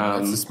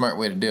 That's a smart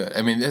way to do it.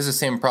 I mean, there's the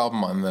same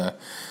problem on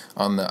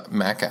the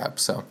Mac app.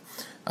 So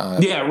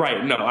yeah,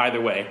 right. No,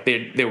 either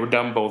way, they were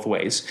done both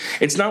ways.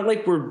 It's not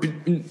like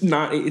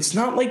It's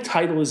not like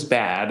Tidal is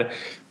bad.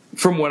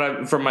 From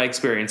my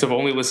experience of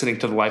only listening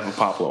to the Life of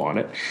Pablo on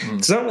it,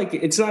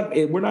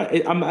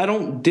 I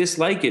don't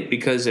dislike it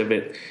because of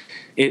it.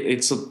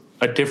 It's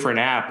a different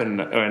app,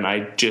 and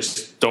I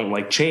just don't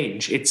like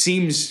change. It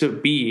seems to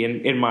be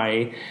in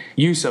my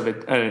use of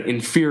it an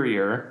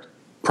inferior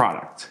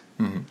product.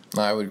 Mm-hmm.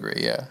 I would agree.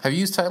 Yeah. Have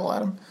you used Tidal,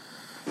 Adam?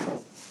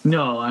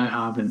 No, I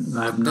haven't.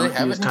 I have Do not they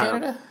have used it in Tidal.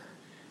 Canada?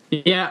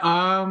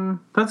 Yeah,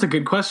 that's a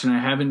good question. I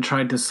haven't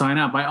tried to sign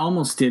up. I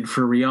almost did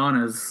for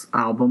Rihanna's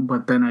album,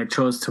 but then I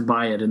chose to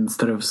buy it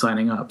instead of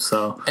signing up.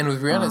 So, and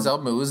with Rihanna's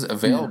album, it was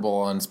available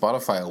on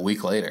Spotify a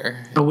week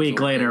later. A week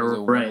later, it was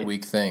a right? 1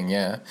 week thing,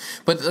 yeah.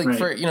 But like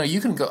for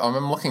you can go.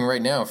 I'm looking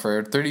right now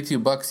for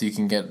 $32. You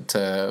can get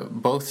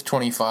both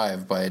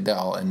 25 by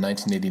Adele and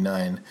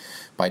 1989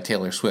 by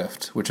Taylor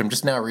Swift, which I'm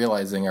just now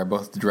realizing are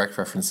both direct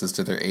references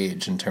to their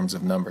age in terms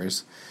of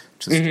numbers,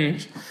 which is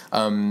strange.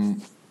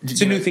 It's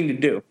a new thing to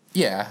do.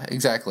 Yeah,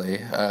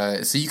 exactly.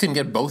 So you can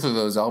get both of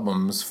those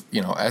albums,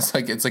 as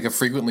it's like a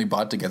frequently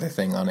bought together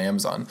thing on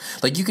Amazon.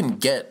 Like you can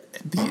get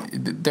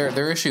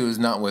their issue is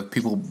not with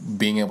people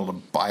being able to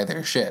buy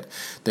their shit.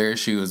 Their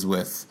issue is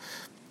with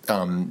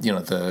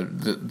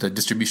the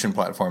distribution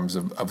platforms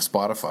of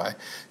Spotify.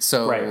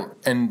 So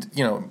and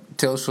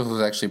Taylor Swift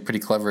was actually pretty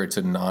clever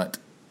to not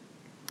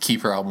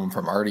keep her album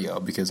from Rdio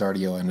because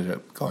Rdio ended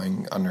up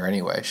going under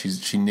anyway.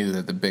 She knew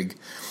that the big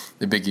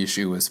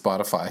issue was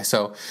Spotify.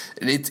 So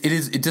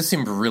it does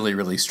seem really,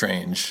 really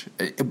strange.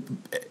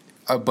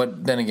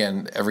 But then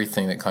again,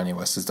 everything that Kanye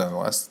West has done in the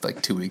last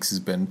 2 weeks has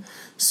been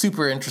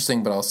super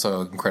interesting, but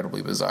also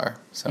incredibly bizarre.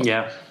 So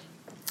yeah,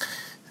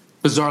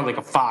 bizarre like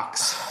a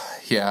fox.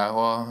 Yeah,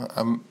 well,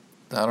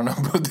 I don't know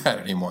about that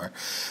anymore.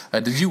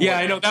 Did you? Yeah,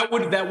 I know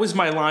that was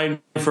my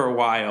line for a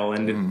while,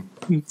 and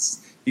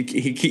he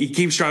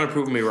keeps trying to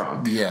prove me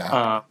wrong.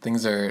 Yeah,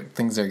 things are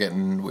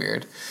getting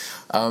weird.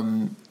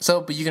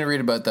 But you can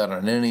read about that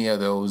on any of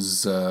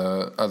those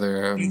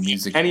other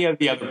music, any of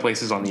the other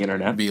places on the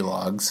internet,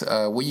 blogs.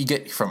 What you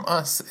get from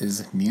us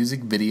is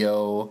music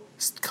video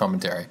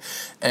commentary,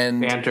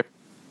 and banter.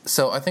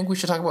 So I think we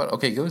should talk about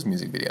OK Go's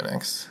music video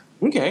next.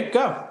 Okay,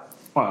 go.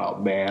 Oh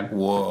man!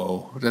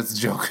 Whoa, that's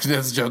joke.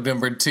 That's joke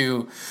number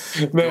 2.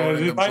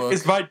 Man,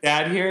 is my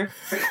dad here?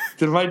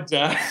 Did my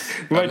dad?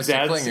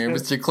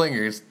 Mr.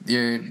 Klingers,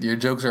 your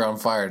jokes are on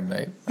fire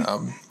tonight.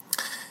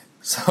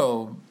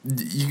 So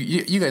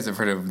you guys have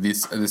heard of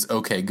this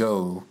OK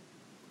Go?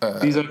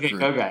 These OK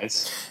Go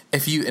guys.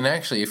 If you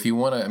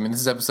want to,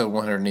 this is episode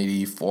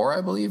 184,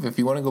 I believe. If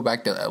you want to go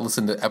back to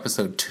listen to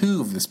episode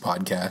 2 of this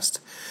podcast,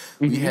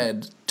 we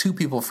had 2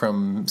 people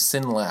from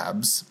Sin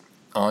Labs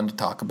on to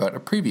talk about a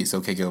previous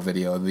OK Go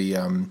video, the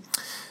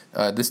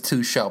This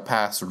Too Shall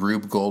Pass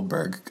Rube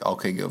Goldberg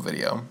OK Go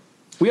video.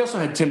 We also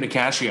had Tim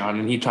Nakashi on,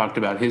 and he talked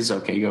about his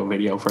OK Go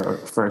video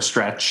for a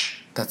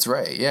stretch. That's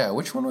right, yeah.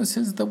 Which one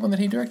was the one that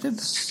he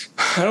directed?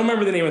 I don't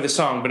remember the name of the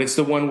song, but it's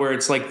the one where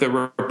it's like the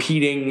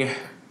repeating,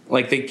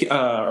 like they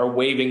are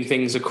waving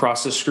things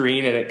across the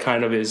screen, and it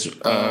kind of is...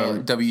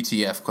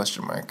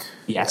 WTF ?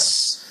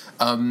 Yes.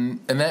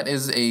 And that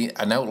is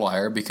an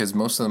outlier because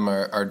most of them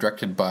are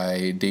directed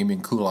by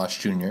Damian Kulash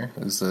Jr.,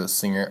 who's the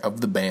singer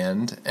of the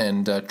band,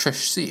 and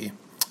Trish C.,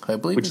 I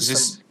believe. Which is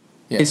his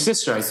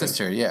sister, His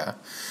sister, yeah.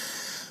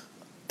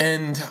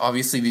 And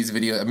obviously these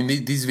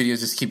videos, these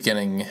videos just keep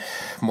getting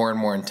more and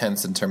more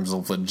intense in terms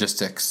of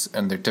logistics,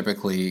 and they're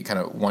typically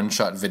kind of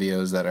one-shot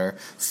videos that are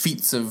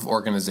feats of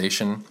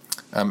organization.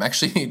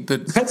 That's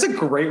a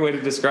great way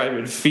to describe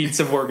it. Feats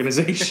of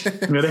organization.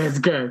 It is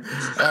good.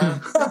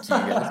 Thank you,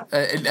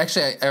 guys.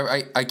 Actually,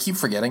 I keep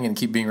forgetting and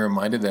keep being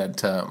reminded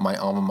that my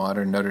alma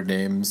mater, Notre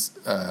Dame's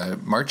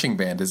marching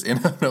band, is in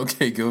an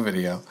OK Go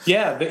video.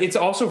 Yeah, it's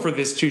also for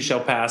This Too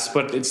Shall Pass,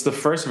 but it's the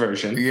first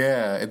version.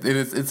 Yeah,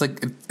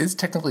 it's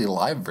technically a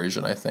live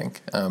version, I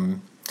think.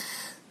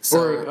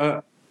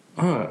 So,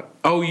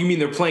 oh, you mean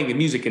they're playing the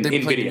music in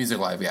video? The music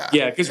live, yeah.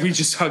 Yeah, because we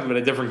just talked about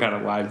a different kind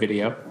of live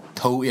video.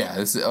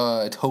 It's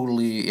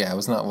totally. Yeah, it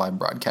was not live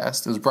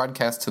broadcast. It was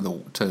broadcast to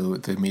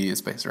the media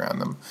space around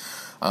them.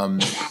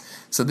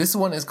 So this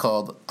one is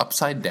called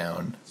Upside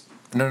Down.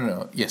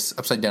 No. Yes,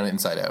 Upside Down,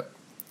 Inside Out.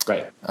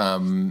 Right.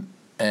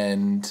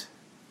 And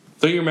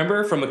don't you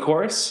remember from the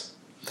chorus?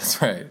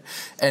 That's right.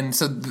 And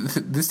so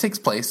this takes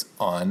place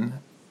on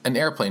an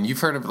airplane. You've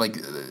heard of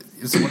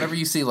so whenever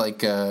you see you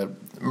guys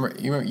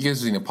have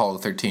seen Apollo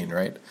 13,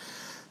 right?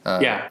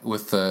 Yeah.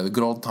 With the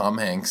good old Tom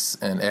Hanks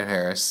and Ed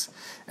Harris.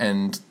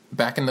 And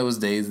back in those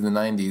days, in the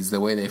 90s, the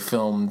way they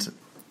filmed,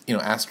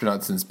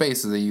 astronauts in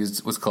space is they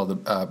used what's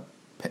called an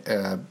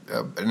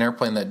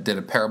airplane that did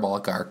a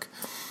parabolic arc,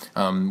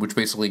 which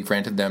basically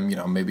granted them,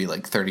 maybe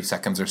 30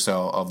 seconds or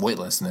so of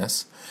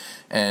weightlessness.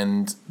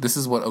 And this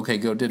is what OK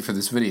Go did for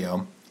this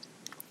video.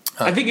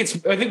 I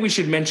think we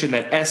should mention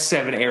that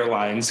S7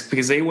 Airlines,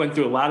 because they went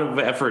through a lot of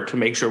effort to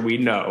make sure we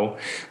know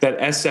that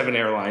S7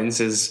 Airlines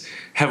is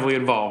heavily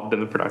involved in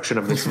the production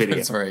of this video.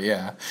 That's right,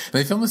 yeah. And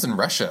they filmed this in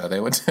Russia.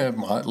 They went to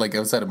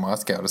outside of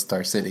Moscow to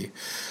Star City,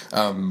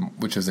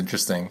 which was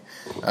interesting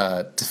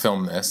to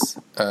film this.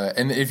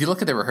 And if you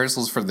look at the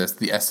rehearsals for this,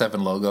 the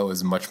S7 logo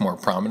is much more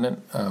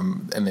prominent,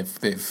 and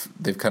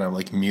they've kind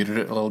of muted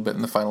it a little bit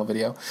in the final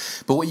video.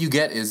 But what you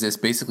get is this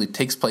basically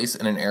takes place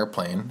in an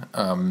airplane,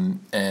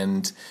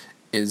 and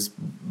is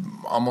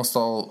almost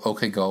all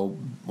OK Go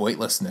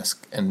weightlessness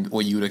and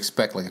what you would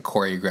expect, like a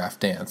choreographed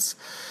dance.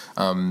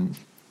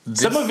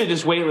 Some of it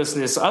is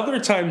weightlessness. Other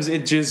times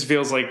it just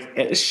feels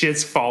like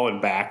shit's falling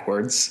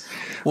backwards.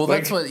 Well,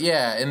 that's what,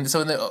 yeah. And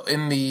so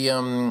in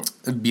the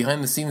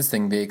behind the scenes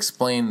thing, they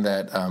explained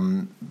that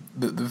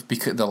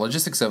the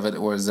logistics of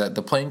it was that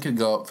the plane could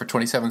go up for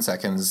 27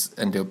 seconds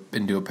and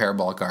do a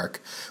parabolic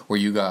arc, where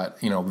you got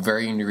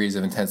varying degrees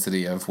of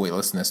intensity of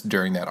weightlessness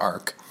during that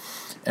arc.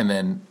 And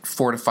then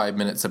 4 to 5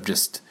 minutes of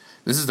this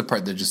is the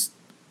part that just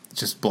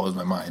blows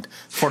my mind.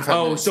 4 to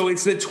 5 minutes. So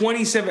it's the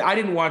 27. I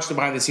didn't watch the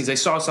behind the scenes. I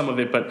saw some of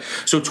it, but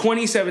so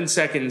 27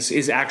 seconds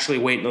is actually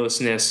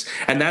weightlessness,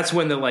 and that's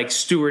when the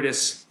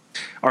stewardess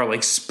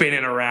are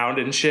spinning around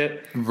and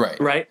shit.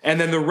 Right.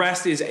 And then the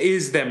rest is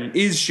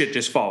shit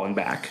just falling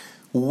back.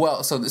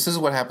 Well, so this is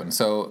what happened.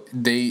 So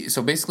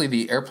basically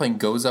the airplane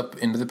goes up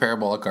into the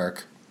parabolic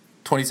arc,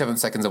 27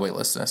 seconds of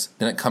weightlessness.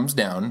 Then it comes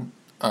down,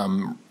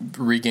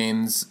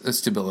 regains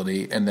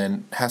stability, and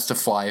then has to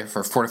fly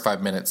for 4 to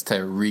 5 minutes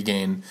to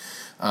regain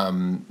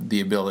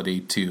the ability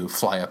to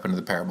fly up into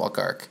the parabolic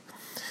arc.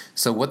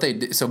 So what they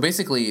did, so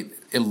basically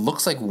it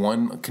looks like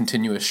one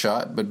continuous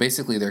shot, but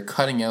basically they're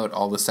cutting out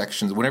all the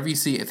sections. Whenever you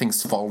see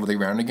things fall to the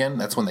ground again,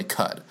 that's when they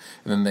cut.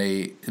 And then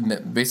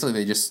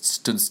they just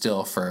stood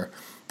still for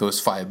those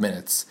 5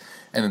 minutes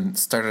and then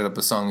started up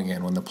the song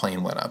again when the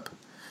plane went up.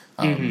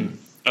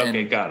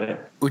 Okay, got it.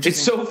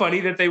 It's so funny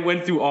that they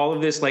went through all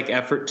of this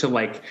effort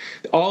to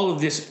all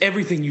of this.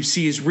 Everything you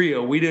see is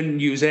real. We didn't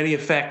use any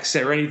effects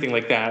or anything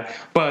like that,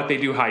 but they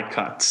do hide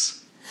cuts.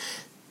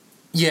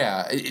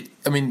 Yeah,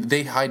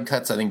 they hide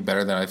cuts, I think,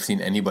 better than I've seen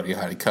anybody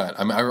hide a cut.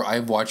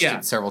 I've watched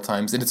it several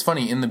times, and it's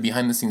funny, in the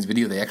behind-the-scenes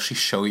video, they actually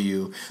show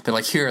you, they're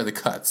like, here are the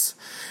cuts,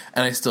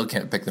 and I still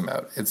can't pick them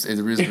out. It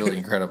is really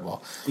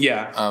incredible.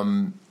 Yeah.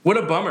 What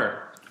a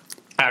bummer,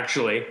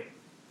 actually.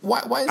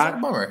 Why is that a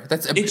bummer?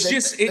 That's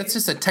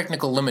just a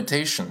technical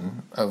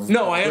limitation of...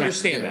 No, I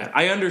understand that.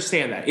 I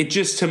understand that.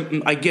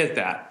 I get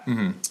that.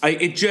 Mm-hmm.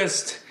 I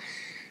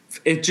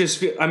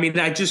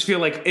just feel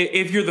like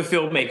if you're the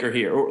filmmaker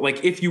here, or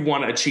if you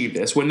want to achieve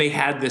this, when they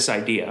had this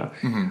idea,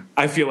 mm-hmm.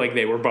 I feel like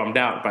they were bummed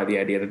out by the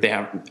idea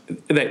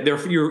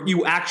that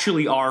you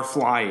actually are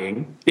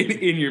flying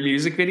in your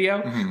music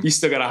video. Mm-hmm. You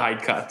still got to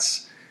hide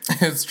cuts.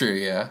 It's true,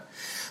 yeah.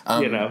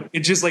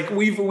 It's just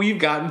we've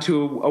gotten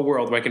to a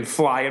world where I can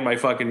fly in my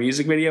fucking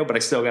music video, but I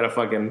still got to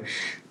fucking,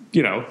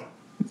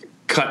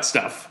 cut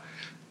stuff.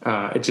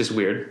 It's just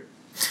weird.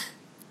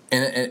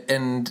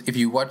 And if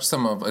you watch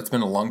it's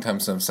been a long time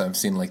since I've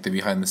seen the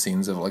behind the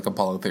scenes of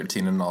Apollo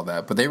 13 and all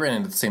that, but they ran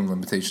into the same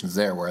limitations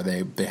there, where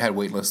they had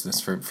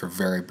weightlessness for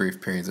very brief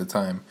periods of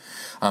time.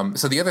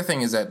 So the other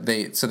thing is that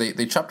they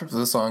chopped up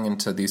the song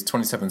into these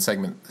 27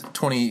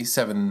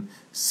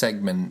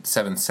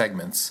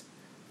 segments.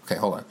 Okay,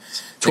 hold on.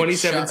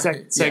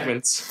 27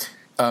 segments.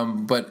 Yeah.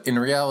 But in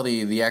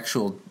reality, the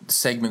actual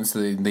segments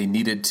that they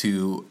needed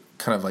to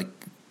kind of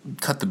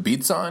cut the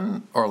beats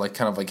on, or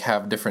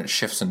have different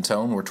shifts in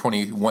tone, were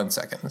 21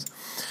 seconds.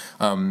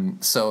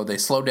 So they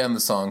slowed down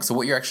the song. So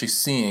what you're actually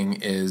seeing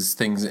is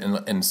things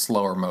in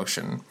slower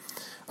motion,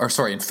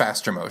 in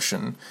faster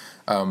motion.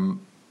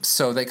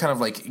 So they kind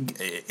of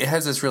it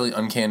has this really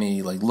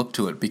uncanny look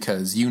to it,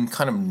 because you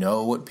kind of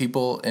know what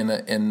people in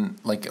a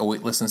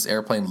weightlessness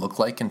airplane look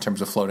like in terms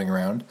of floating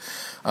around,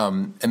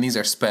 and these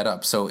are sped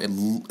up, so it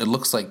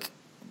looks like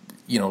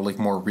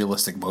more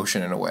realistic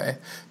motion in a way,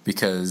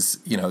 because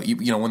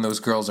when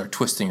those girls are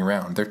twisting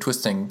around, they're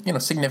twisting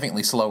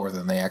significantly slower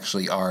than they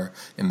actually are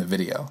in the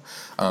video.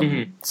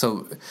 Mm-hmm.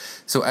 So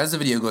as the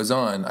video goes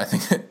on, I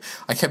think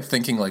I kept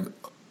thinking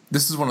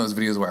this is one of those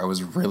videos where I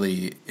was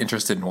really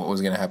interested in what was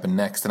going to happen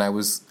next, and I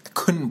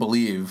couldn't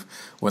believe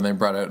when they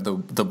brought out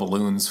the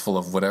balloons full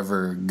of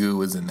whatever goo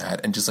was in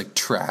that and just like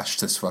trashed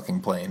this fucking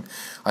plane.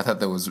 I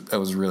thought that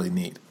was really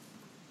neat.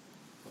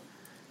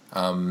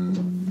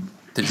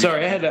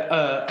 Sorry, I had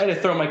to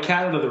throw my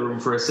cat into the room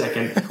for a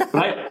second,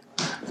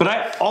 but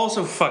I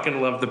also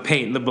fucking love the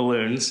paint and the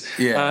balloons.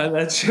 Yeah,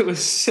 that shit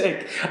was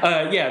sick.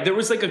 There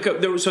was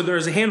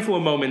a handful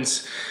of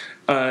moments.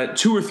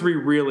 2 or 3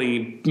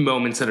 really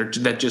moments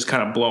that just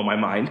kind of blow my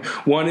mind.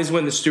 One is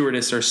when the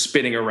stewardess are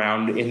spinning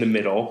around in the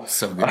middle.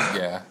 So good,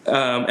 yeah.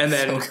 And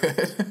then so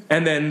good.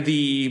 And then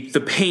the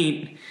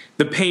paint.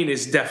 The paint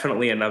is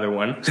definitely another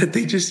one that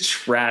they just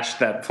trashed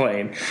that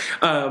plane.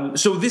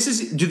 So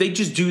do they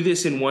just do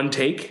this in one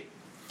take?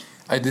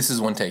 This is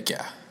one take,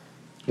 yeah.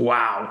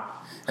 Wow.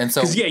 And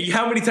so,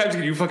 how many times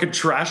can you fucking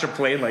trash a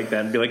plane like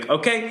that and be like,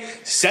 okay,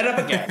 set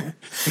up again,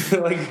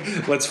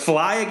 like let's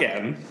fly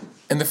again?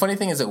 And the funny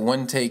thing is that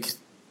one take,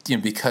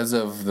 because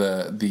of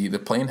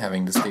the plane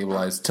having to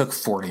stabilize, took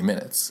 40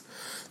 minutes.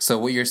 So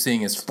what you're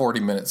seeing is 40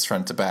 minutes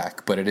front to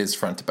back, but it is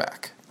front to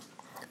back,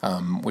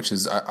 which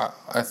is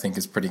I think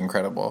is pretty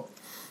incredible.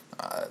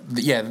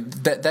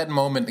 That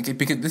moment,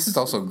 because this is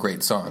also a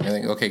great song. I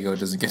think OK Go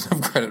doesn't get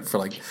enough credit for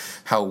like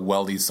how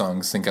well these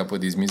songs sync up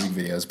with these music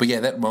videos. But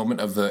that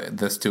moment of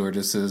the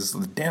stewardesses,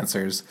 the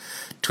dancers,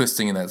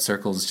 twisting in that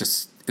circle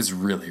is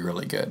really,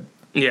 really good.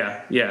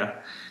 Yeah.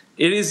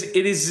 It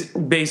is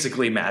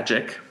basically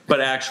magic, but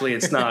actually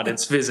it's not.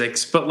 It's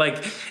physics, but like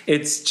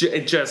it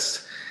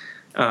is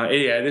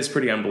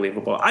pretty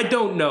unbelievable. I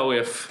don't know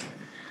if.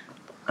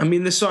 I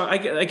mean, the song.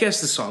 I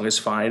guess the song is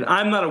fine.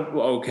 I'm not a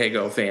OK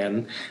Go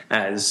fan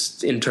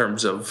as in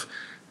terms of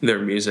their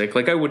music.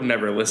 Like I would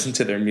never listen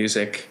to their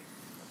music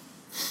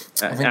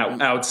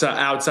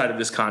outside of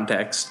this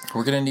context.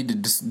 We're gonna need to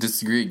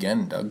disagree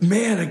again, Doug.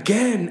 Man,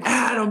 again,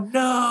 Adam.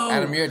 No,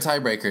 Adam, you're a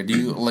tiebreaker. Do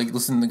you like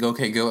listen to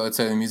OK Go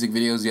outside of the music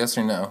videos? Yes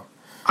or no?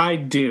 I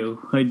do.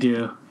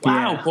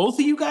 Wow, yeah. Both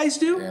of you guys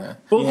do? Yeah.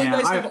 Both of you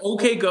guys have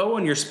OK Go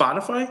on your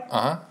Spotify?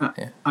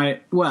 Yeah. I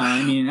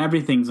mean,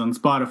 everything's on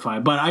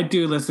Spotify, but I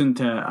do listen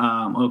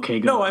to OK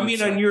Go. No, I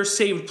mean on your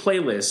saved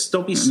playlist.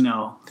 Don't be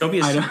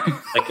like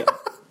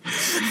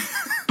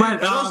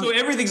But also,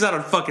 everything's not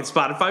on fucking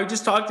Spotify. We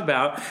just talked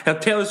about how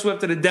Taylor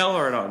Swift and Adele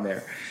aren't on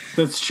there.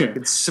 That's true.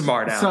 It's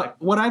smart, Alec. So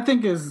what I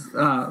think is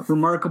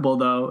remarkable,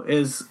 though,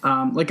 is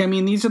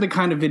these are the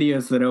kind of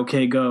videos that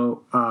OK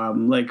Go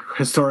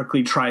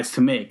historically tries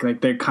to make.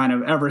 Like they're kind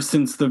of ever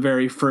since the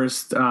very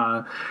first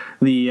the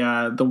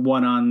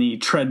one on the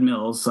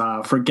treadmills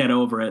for Get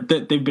Over It,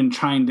 that they've been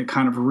trying to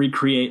kind of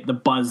recreate the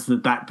buzz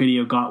that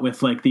video got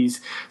with like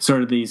these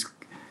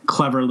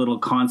clever little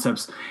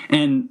concepts.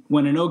 And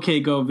when an OK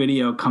Go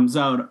video comes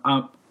out,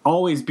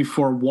 always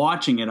before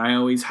watching it, I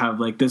always have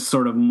like this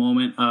sort of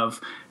moment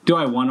of, do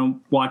I want to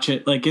watch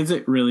it? Like, is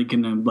it really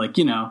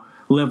gonna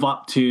live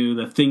up to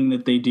the thing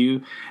that they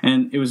do?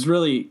 And it was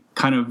really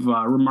kind of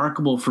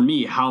remarkable for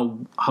me how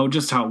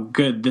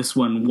good this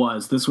one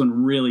was. This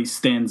one really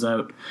stands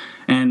out,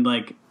 and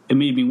like it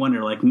made me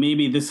wonder, like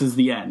maybe this is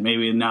the end.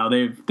 Maybe now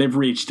they've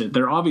reached it.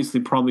 They're obviously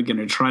probably going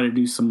to try to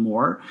do some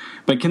more,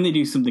 but can they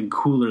do something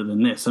cooler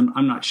than this?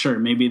 I'm not sure.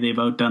 Maybe they've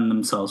outdone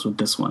themselves with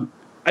this one.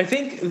 I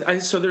think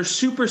so. They're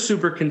super,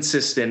 super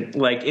consistent,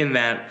 like in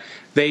that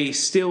they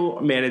still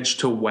manage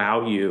to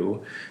wow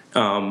you,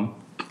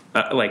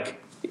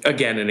 like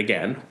again and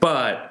again.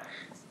 But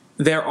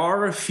there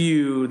are a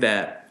few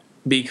that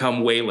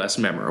become way less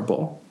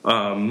memorable,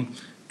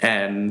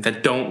 and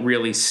that don't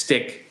really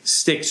stick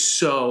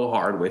so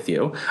hard with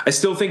you. I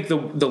still think the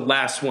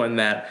last one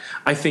that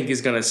I think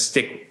is going to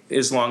stick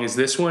as long as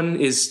this one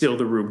is still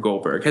the Rube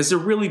Goldberg. Has there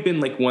really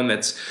been like one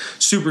that's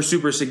super,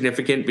 super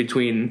significant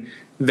between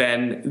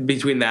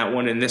that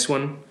one and this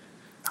one?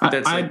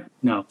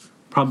 No,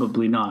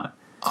 probably not.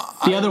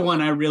 The other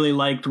one I really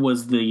liked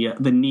was the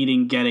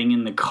needing getting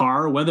in the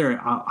car, whether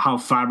how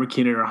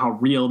fabricated or how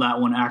real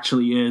that one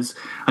actually is.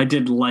 I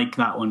did like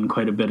that one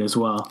quite a bit as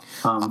well.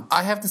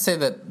 I have to say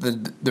that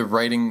the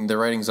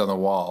writings on the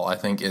wall, I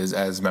think, is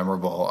as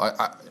memorable.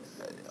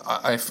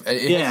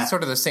 It's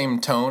sort of the same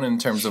tone in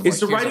terms of.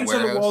 Is the writings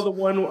on the wall the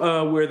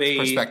one where they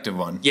perspective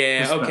one?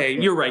 Yeah, okay,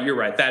 you're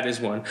right. That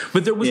is one.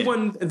 But there was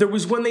one. There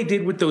was one they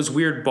did with those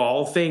weird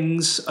ball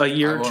things a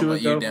year or two ago. I Won't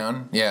Let You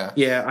Down.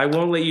 Yeah. I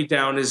Won't Let You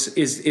Down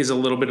is a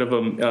little bit of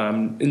a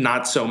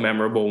not so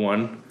memorable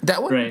one.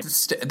 That one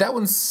that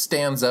one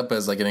stands up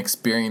as like an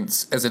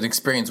experience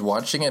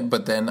watching it,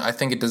 but then I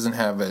think it doesn't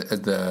have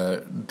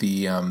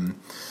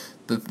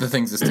the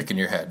things that stick in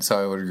your head,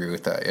 so I would agree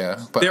with that.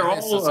 Yeah, but they're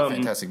it's a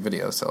fantastic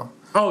video. So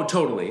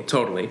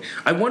totally.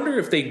 I wonder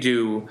if they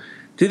do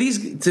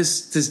these.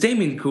 Does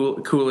Damien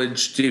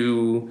Coolidge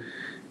do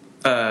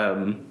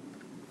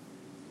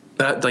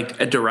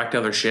like direct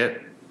other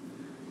shit?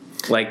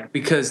 Like,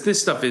 because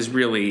this stuff is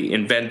really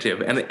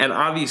inventive, and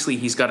obviously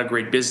he's got a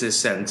great business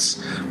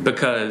sense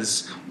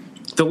because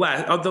the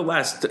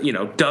last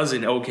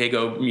dozen OK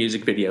Go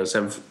music videos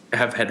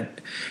have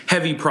had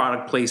heavy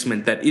product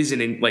placement that isn't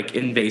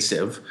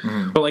invasive.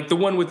 But like the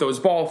one with those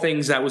ball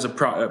things, that was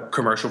a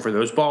commercial for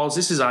those balls.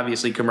 This is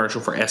obviously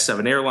commercial for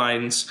S7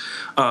 Airlines.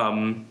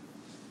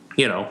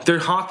 They're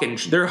hawking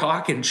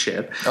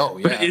shit. Oh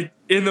yeah, but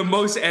in the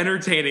most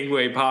entertaining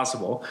way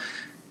possible.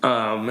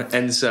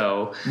 And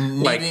so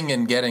needing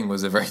and getting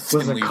was a very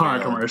thinly car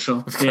veiled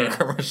commercial.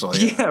 commercial.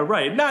 Yeah. Yeah,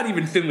 right. Not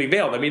even thinly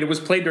veiled. I mean, it was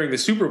played during the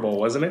Super Bowl,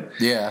 wasn't it?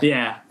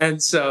 Yeah.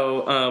 And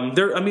so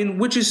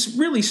which is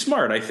really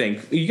smart. I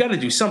think you got to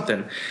do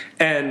something,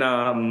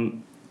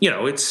 and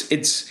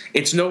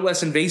it's no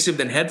less invasive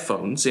than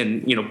headphones,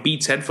 and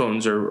Beats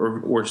headphones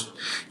or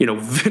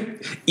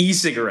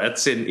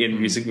e-cigarettes in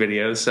music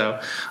videos. So.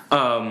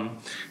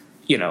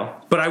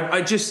 But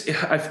I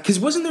because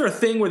wasn't there a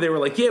thing where they were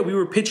like, yeah, we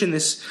were pitching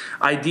this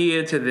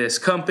idea to this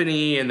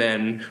company, and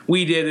then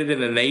we did it,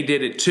 and then they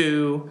did it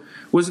too.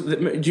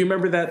 Do you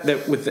remember that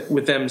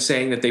with them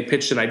saying that they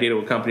pitched an idea to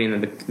a company,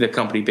 and then the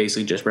company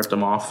basically just ripped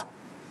them off?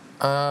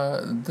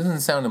 It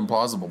doesn't sound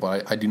implausible,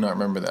 but I do not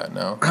remember that.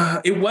 No,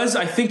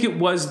 I think it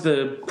was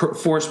the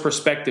Forced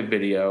Perspective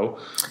video.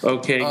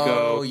 Okay,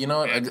 go. Oh, you know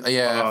what?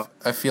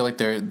 I feel like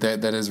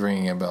that is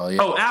ringing a bell.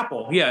 Yeah. Oh,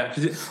 Apple. Yeah.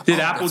 Did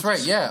Apple? That's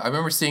right. Yeah, I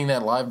remember seeing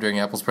that live during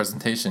Apple's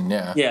presentation.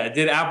 Yeah. Yeah.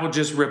 Did Apple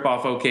just rip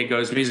off OK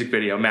Go's music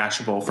video,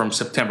 Mashable, from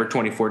September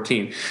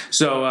 2014?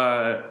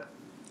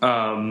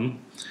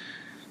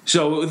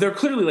 So they're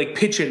clearly like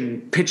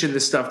pitching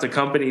this stuff to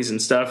companies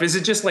and stuff. Is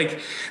it just like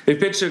they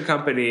pitch to a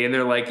company and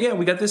they're like, yeah,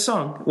 we got this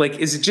song? Like,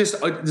 does it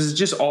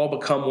just all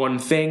become one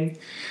thing,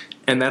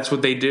 and that's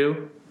what they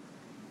do?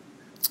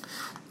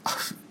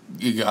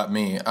 You got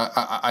me.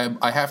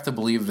 I have to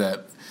believe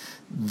that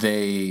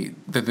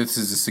this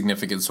is a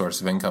significant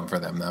source of income for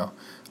them, though.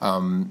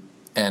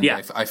 And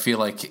yeah. I feel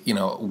like,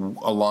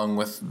 along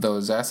with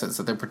those assets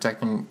that they're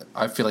protecting,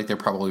 I feel like they're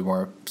probably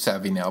more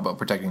savvy now about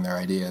protecting their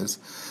ideas.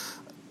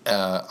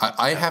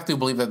 I have to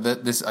believe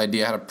that this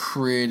idea had a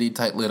pretty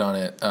tight lid on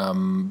it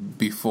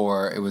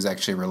before it was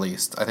actually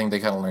released. I think they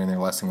kind of learned their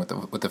lesson with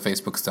the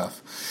Facebook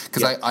stuff,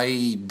 because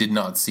I did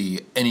not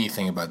see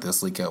anything about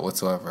this leak out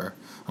whatsoever.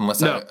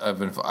 Unless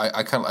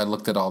I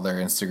looked at all their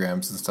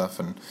Instagrams and stuff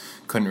and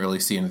couldn't really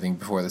see anything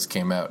before this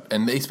came out.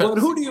 And they spent.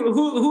 Well,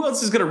 who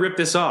else is going to rip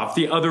this off?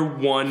 The other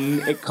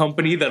one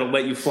company that'll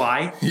let you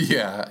fly?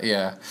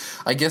 Yeah.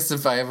 I guess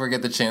if I ever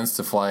get the chance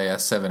to fly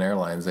S7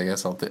 Airlines, I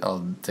guess I'll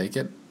take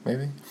it.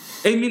 Maybe.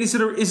 I mean, is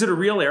it a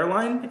real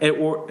airline,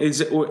 or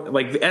is it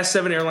like the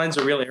S7 Airlines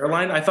a real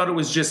airline? I thought it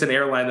was just an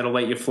airline that'll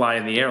let you fly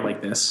in the air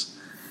like this.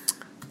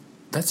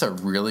 That's a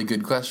really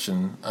good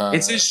question.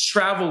 It says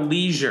travel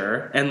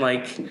leisure, and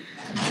I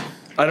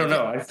don't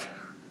know.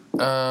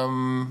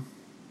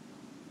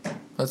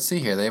 Let's see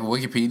here. They have a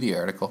Wikipedia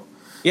article.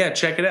 Yeah,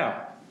 check it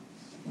out.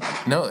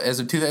 No, as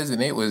of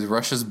 2008, it was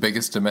Russia's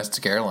biggest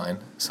domestic airline.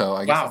 So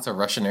I guess it's a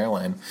Russian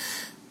airline.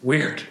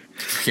 Weird.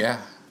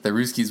 Yeah. The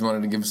Ruskies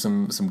wanted to give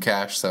some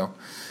cash, so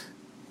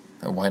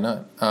why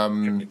not?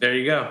 There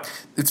you go.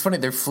 It's funny,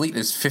 their fleet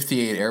is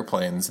 58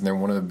 airplanes, and they're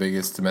one of the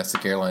biggest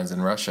domestic airlines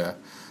in Russia.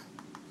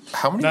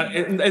 How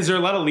many? Is there a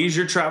lot of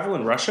leisure travel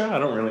in Russia? I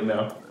don't really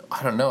know.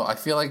 I don't know. I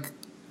feel like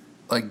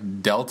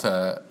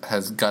Delta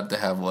has got to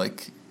have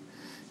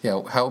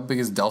how big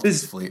is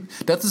Delta's fleet?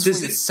 Delta's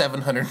fleet is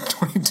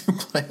 722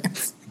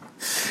 planes.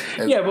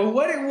 Yeah, but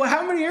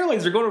how many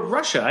airlines are going to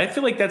Russia? I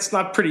feel like that's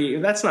not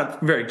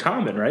very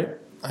common, right?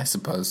 I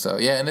suppose so.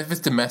 Yeah, and if it's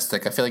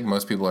domestic, I feel like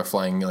most people are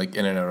flying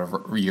in and out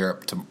of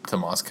Europe to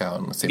Moscow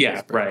and St.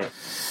 Petersburg. Right.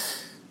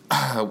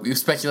 We're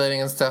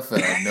speculating on stuff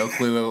that I have no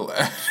clue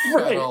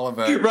at all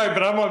about. Right,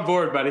 but I'm on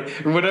board, buddy.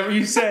 Whatever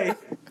you say.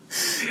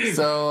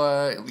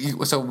 So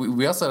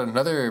we also had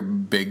another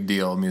big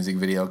deal music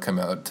video come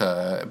out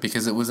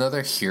because it was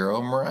another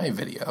Hiro Murai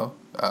video,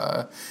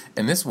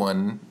 and this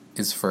one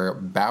is for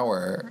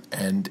Bauer,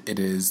 and it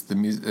is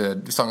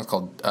the song is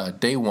called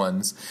Day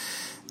Ones,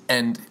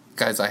 and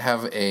guys, I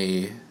have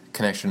a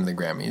connection to the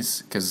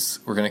Grammys because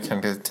we're going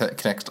to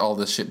connect all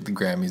this shit to the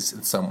Grammys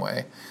in some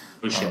way.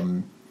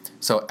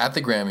 So at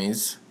the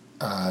Grammys,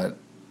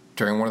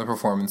 during one of the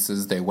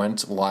performances, they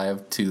went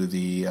live to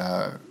the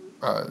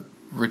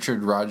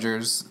Richard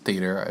Rogers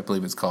Theater, I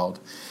believe it's called,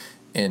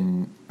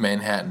 in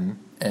Manhattan,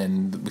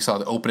 and we saw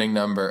the opening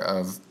number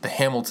of the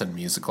Hamilton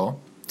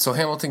musical. So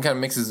Hamilton kind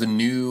of mixes the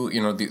new,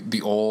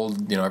 the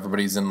old,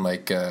 everybody's in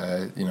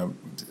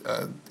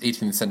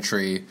 18th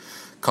century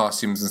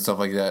costumes and stuff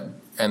like that,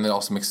 and it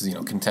also mixes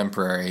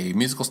contemporary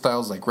musical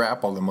styles like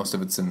rap, although most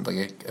of it's in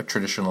a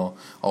traditional,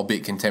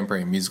 albeit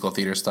contemporary musical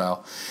theater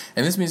style.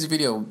 And this music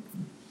video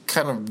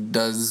kind of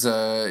does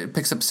it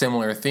picks up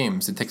similar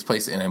themes. It takes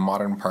place in a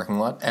modern parking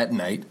lot at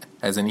night,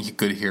 as any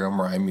good Hiro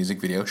Murai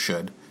music video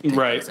should take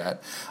place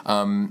at,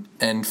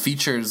 and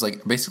features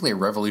basically a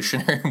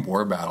revolutionary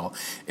war battle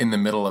in the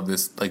middle of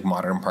this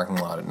modern parking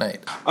lot at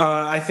night.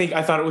 I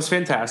thought it was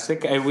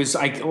fantastic.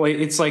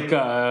 It's like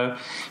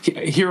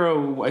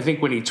Hiro. I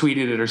think when he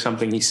tweeted it or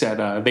something, he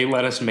said they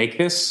let us make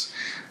this.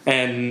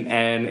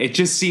 and it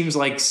just seems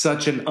like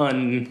such an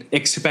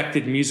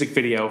unexpected music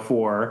video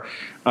for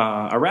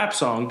a rap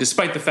song,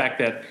 despite the fact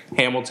that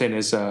Hamilton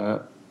is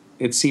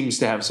it seems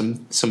to have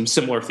some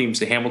similar themes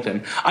to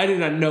Hamilton. I did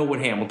not know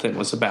what Hamilton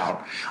was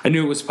about. I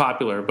knew it was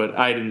popular, but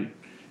I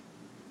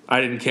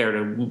didn't care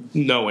to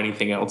know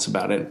anything else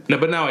about it. No,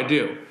 but now I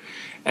do,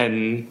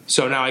 and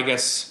so now I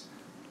guess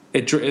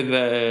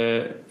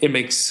it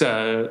makes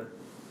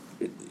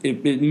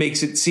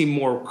it seem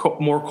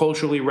more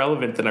culturally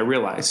relevant than I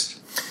realized.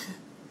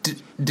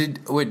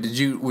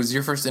 Was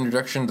your first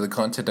introduction to the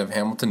content of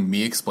Hamilton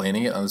me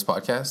explaining it on this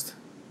podcast?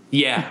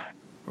 Yeah.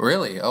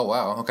 Really? Oh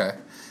wow. Okay.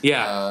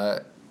 Yeah.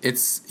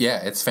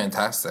 It's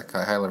fantastic.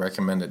 I highly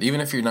recommend it. Even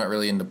if you're not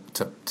really into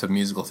to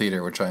musical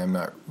theater, which I am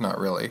not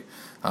really.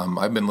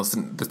 I've been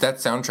listening. That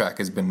soundtrack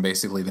has been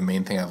basically the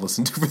main thing I've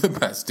listened to for the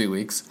past 2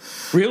 weeks.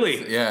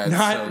 Really? Yeah.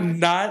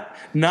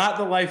 Not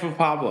The Life of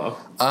Pablo.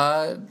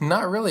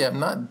 Not really. I'm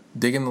not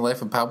digging The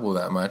Life of Pablo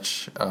that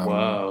much.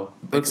 Whoa.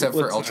 Except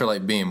for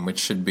Ultralight Beam, which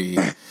should be.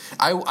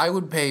 I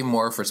would pay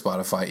more for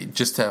Spotify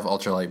just to have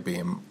Ultralight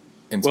Beam.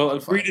 Well,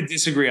 agree to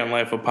disagree on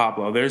Life of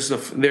Pablo. There's the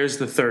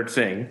third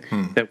thing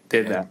that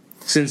did that.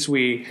 Since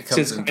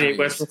Kanye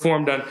West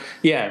performed on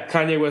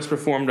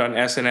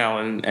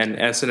SNL and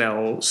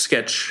SNL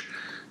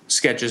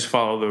sketches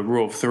follow the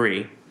rule of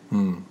 3.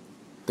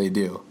 They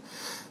do.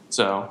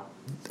 So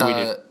we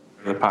did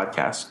the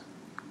podcast.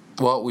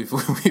 Well, we've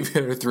hit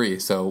our 3,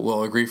 so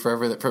we'll agree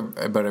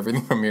about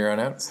everything from here on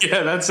out.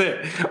 Yeah, that's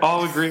it.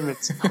 All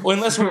agreements. Well,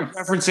 unless we're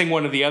referencing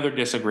one of the other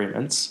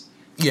disagreements.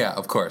 Yeah,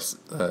 of course.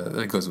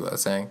 That goes without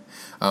saying.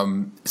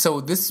 So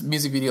this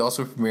music video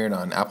also premiered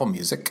on Apple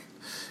Music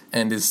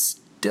and is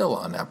still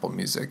on Apple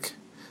Music.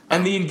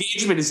 And the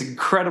engagement is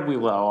incredibly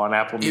low on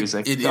Apple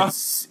Music. It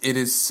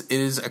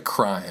is a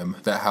crime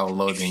that how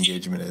low the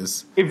engagement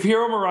is. If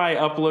Hiro Murai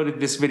uploaded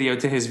this video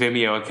to his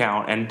Vimeo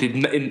account and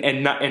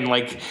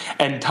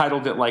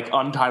titled it like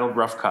Untitled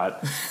Rough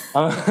Cut,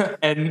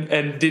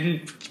 and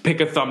didn't pick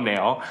a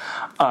thumbnail,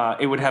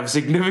 it would have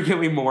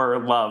significantly more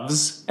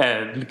loves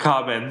and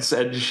comments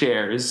and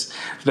shares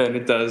than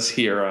it does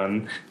here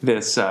on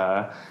this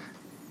here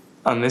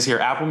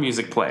Apple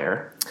Music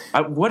player.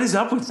 What is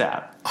up with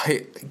that?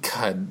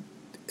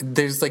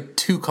 There's like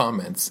 2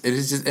 comments. It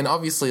is just, and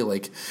obviously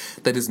like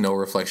that is no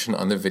reflection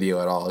on the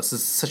video at all. This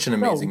is such an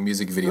amazing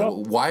music video.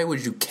 No. Why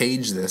would you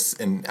cage this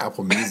in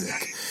Apple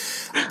Music?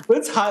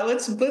 Let's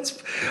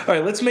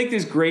make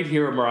this great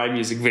Hiro Murai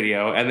music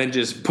video and then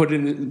just throw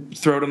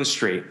it on the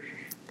street.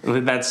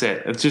 That's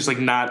it. It's just like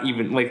not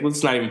even like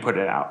let's not even put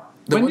it out.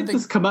 When did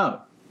this come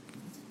out?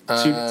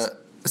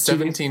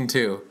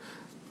 17.2.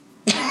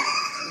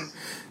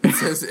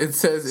 It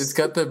says it's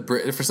got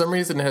for some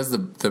reason it has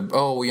the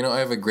I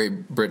have a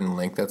Great Britain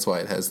link. That's why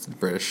it has the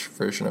British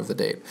version of the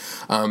date.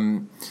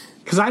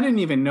 Because I didn't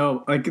even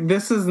know, like,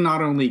 this is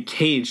not only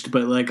caged,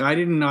 but like I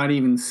did not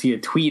even see a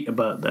tweet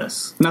about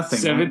this. Nothing.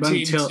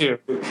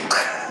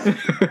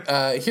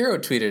 17.2. Hiro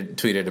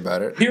tweeted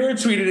about it. Hiro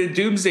tweeted it.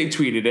 Doomsday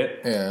tweeted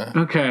it. Yeah.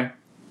 Okay.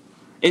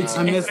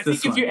 I missed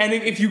this one.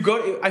 If you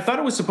go, I thought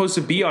it was supposed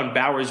to be on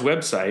Bauer's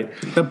website.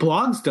 The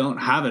blogs don't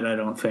have it, I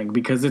don't think,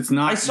 because it's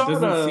not.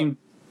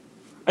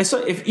 I saw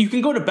if you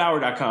can go to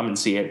Bauer.com and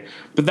see it,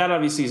 but that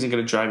obviously isn't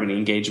going to drive any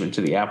engagement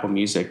to the Apple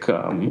Music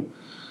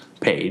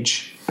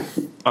page.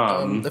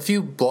 A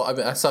few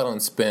I saw it on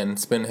Spin.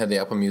 Spin had the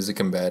Apple Music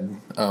embed.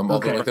 Although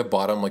like the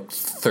bottom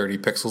 30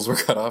 pixels were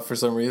cut off for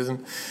some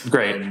reason.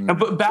 Great.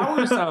 But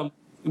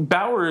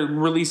Bauer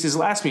released his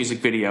last music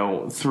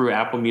video through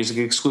Apple Music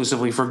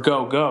exclusively for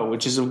Go Go,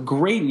 which is a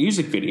great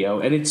music video.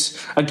 And it's,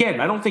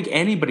 again, I don't think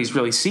anybody's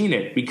really seen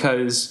it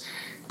because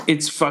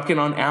it's fucking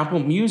on Apple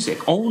Music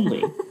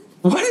only.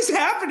 What is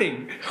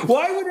happening?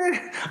 Why would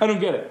I don't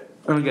get it.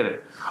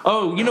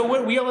 Oh, you know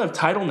what? We all have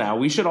Tidal now.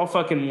 We should all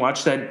fucking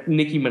watch that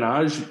Nicki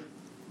Minaj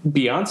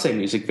Beyonce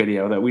music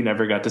video that we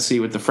never got to see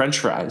with the French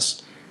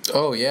fries.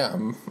 Oh yeah,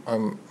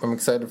 I'm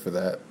excited for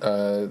that.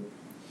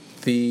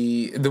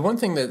 The one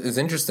thing that is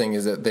interesting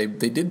is that they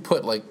did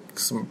put like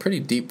some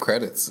pretty deep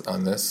credits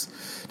on this,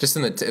 just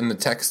in the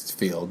text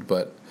field.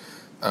 But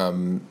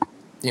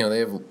they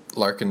have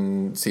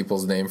Larkin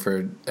Siepel's name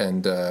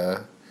and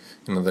the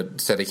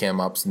Steadicam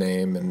Ops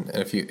name and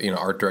a few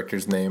art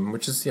director's name,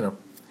 which is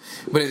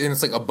but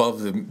it's like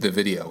above the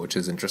video, which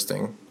is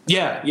interesting.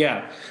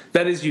 Yeah,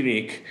 that is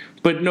unique.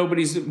 But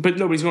nobody's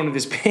going to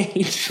this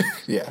page.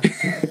 Yeah.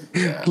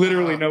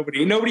 Literally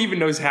nobody even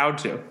knows how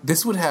to.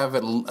 This would have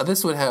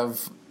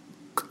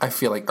I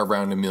feel like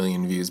around 1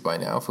 million views by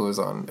now if it was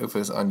on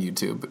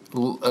YouTube.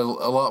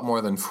 A lot more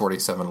than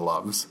 47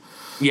 loves.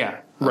 Yeah,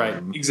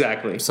 right,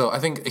 exactly. So I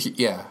think,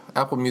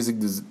 Apple Music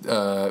does.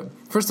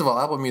 First of all,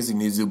 Apple Music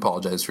needs to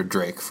apologize for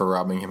Drake for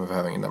robbing him of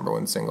having a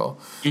 #1 single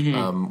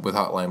with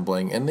Hotline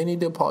Bling, and they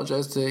need to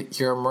apologize to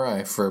Hiro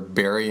Murai for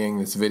burying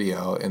this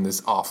video in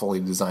this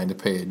awfully designed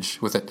page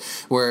with it.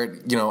 Where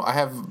I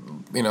have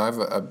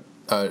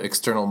a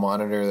external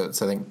monitor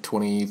that's I think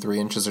 23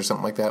 inches or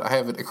something like that. I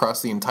have it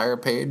across the entire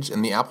page,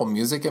 and the Apple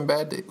Music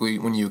embed,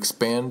 when you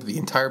expand the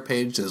entire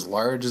page as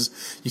large as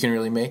you can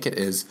really make it,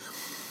 is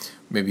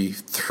maybe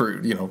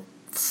through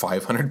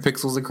 500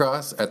 pixels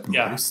across at the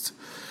most.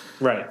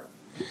 Right.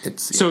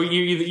 It's so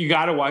you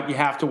gotta watch. You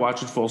have to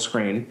watch it full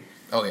screen.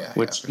 Oh yeah.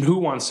 Who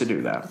wants to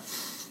do that?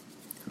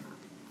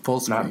 Full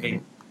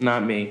screen.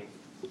 Not me.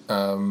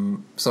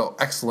 So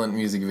excellent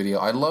music video.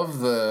 I love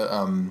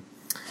the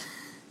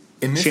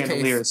in this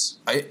chandeliers.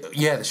 Case,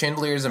 the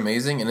chandelier is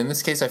amazing, and in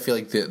this case, I feel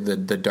like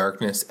the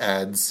darkness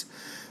adds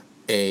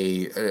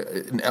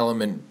an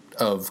element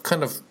of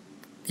kind of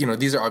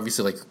these are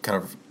obviously like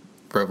kind of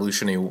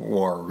Revolutionary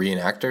War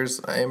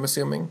reenactors, I am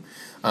assuming.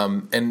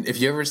 And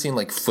if you ever seen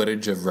like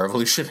footage of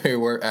Revolutionary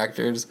War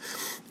actors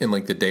in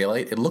like the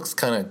daylight, it looks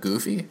kind of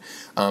goofy.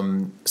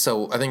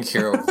 So I think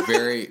Hero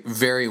very,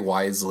 very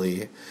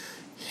wisely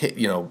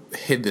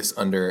hid this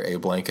under a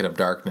blanket of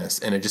darkness,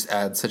 and it just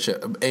adds such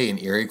an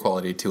eerie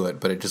quality to it,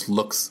 but it just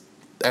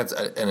adds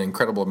an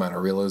incredible amount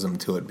of realism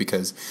to it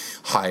because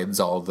hides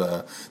all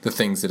the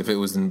things that if it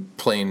was in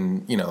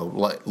plain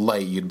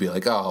light, you'd be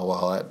like, oh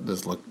well, that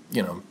does look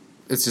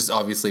it's just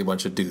obviously a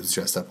bunch of dudes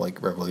dressed up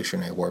like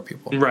Revolutionary War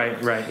people. Right.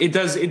 It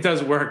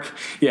does work.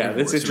 Yeah,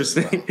 that's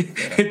interesting. Really well.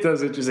 Yeah. It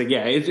does interesting.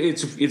 Yeah,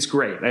 it's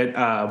great.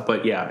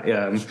 But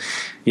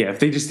if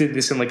they just did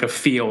this in like a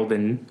field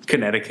in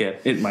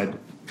Connecticut, it might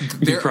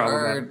be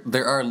problematic.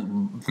 There are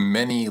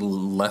many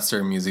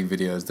lesser music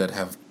videos that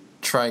have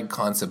tried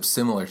concepts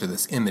similar to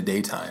this in the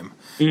daytime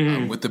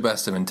with the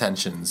best of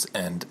intentions,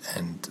 and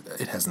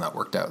it has not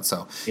worked out.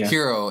 So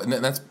Hero, and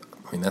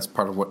that's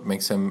part of what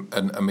makes him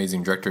an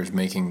amazing director, is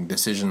making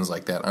decisions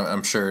like that.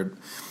 I'm sure,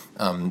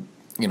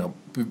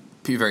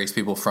 various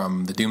people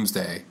from the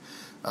Doomsday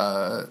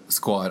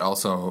Squad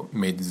also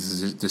made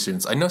these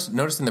decisions. I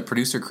noticed in the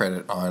producer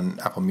credit on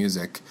Apple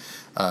Music,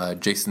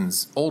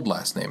 Jason's old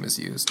last name is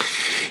used.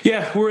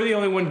 Yeah, we're the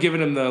only one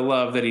giving him the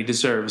love that he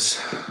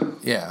deserves.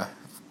 Yeah,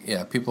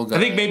 people. I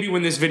think maybe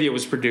when this video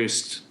was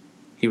produced,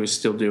 he was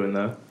still doing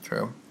the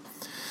True.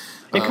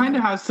 It kind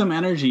of has some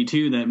energy,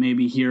 too, that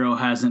maybe Hero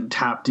hasn't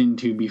tapped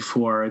into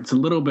before. It's a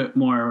little bit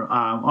more,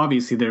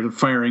 obviously, they're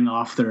firing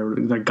off their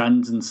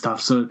guns and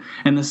stuff. So,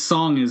 and the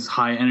song is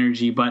high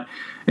energy, but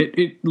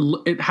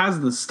it has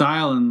the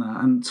style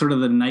and sort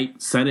of the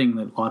night setting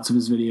that lots of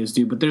his videos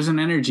do. But there's an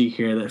energy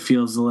here that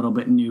feels a little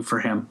bit new for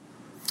him.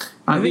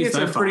 I think it's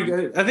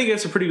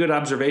a pretty good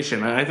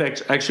observation. I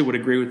actually would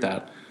agree with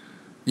that.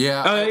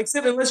 Yeah.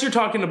 Except unless you're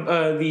talking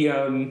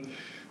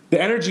the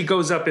energy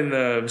goes up in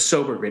the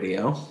sober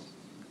video.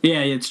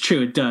 Yeah, it's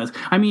true. It does.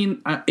 I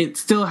mean, it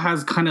still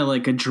has kind of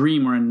like a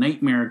dream or a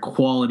nightmare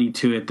quality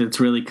to it that's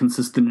really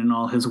consistent in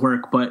all his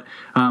work. But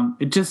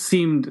it just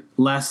seemed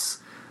less,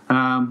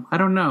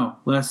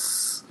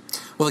 less...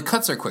 Well, the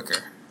cuts are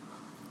quicker.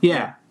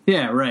 Yeah,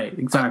 right,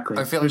 exactly.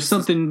 I feel like there's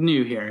something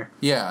new here.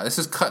 Yeah, this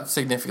is cut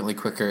significantly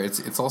quicker.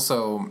 It's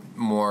also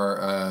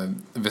more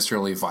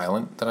viscerally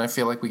violent than I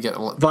feel like we get.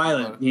 A lot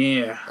of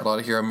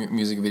Hero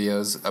music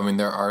videos. I mean,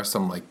 there are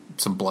some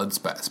blood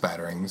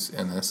spatterings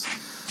in this.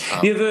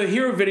 The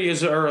Hero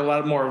videos are a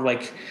lot more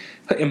like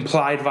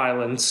implied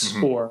violence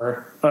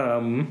or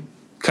kind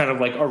of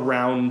like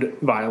around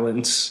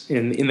violence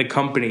in the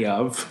company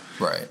of.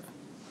 Right.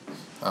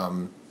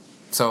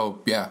 So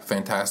yeah,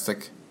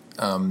 fantastic.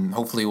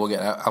 Hopefully we'll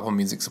get Apple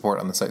Music support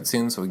on the site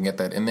soon, so we can get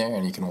that in there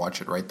and you can watch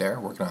it right there.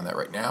 Working on that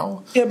right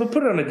now. Yeah, but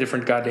put it on a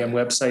different goddamn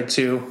website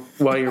too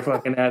while you're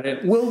fucking at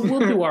it. We'll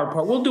do our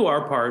part. We'll do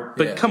our part.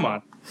 But come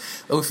on.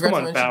 Oh, we forgot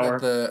to mention that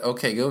the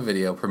OK Go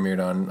video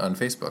premiered on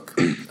Facebook.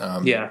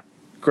 Yeah,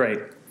 great.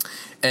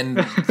 And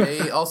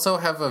they also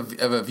have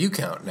a view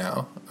count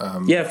now.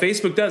 Yeah,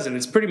 Facebook does, and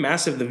it's pretty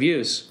massive, the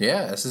views.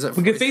 Yeah, this is it.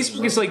 Because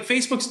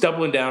Facebook's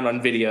doubling down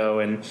on video,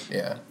 and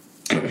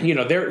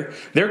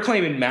they're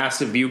claiming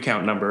massive view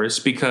count numbers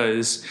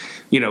because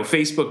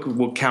Facebook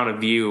will count a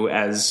view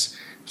as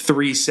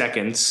 3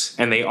 seconds,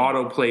 and they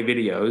autoplay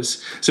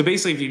videos. So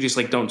basically, if you just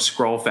don't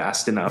scroll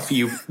fast enough,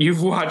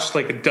 you've watched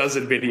a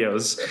dozen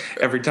videos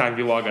every time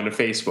you log onto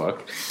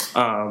Facebook.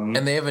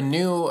 And they have a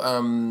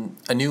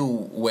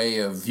new way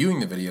of viewing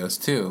the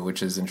videos too,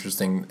 which is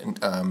interesting.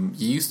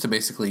 You used to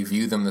basically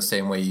view them the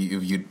same way you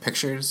viewed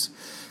pictures,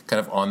 kind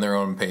of on their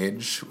own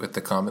page with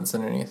the comments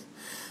underneath.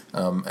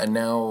 And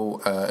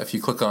now, if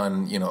you click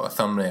on a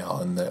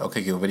thumbnail in the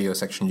OkGo video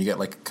section, you get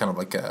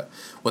a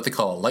what they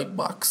call a light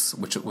box,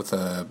 which with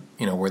a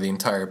where the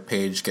entire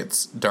page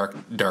gets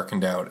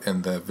darkened out,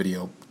 and the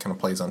video kind of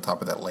plays on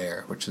top of that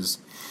layer, which is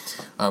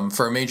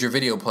for a major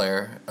video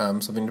player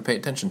something to pay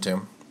attention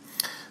to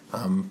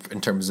in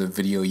terms of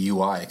video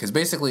UI, because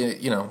basically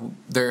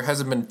there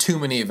hasn't been too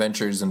many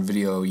adventures in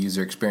video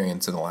user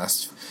experience in the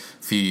last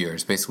few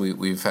years. Basically,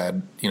 we've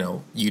had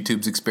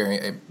YouTube's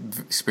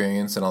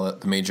experience and all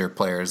the major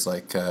players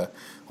like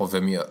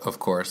Vimeo, of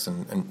course,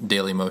 and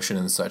Dailymotion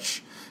and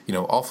such.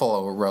 All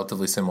follow a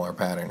relatively similar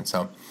pattern.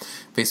 So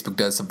Facebook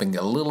does something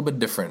a little bit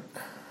different.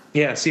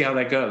 Yeah, see how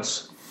that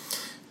goes.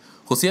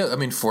 We'll see.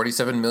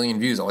 47 million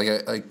views.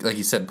 Like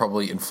you said,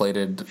 probably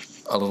inflated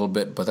a little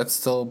bit, but that's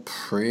still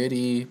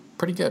pretty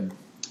good.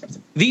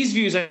 these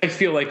views I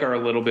feel like are a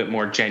little bit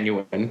more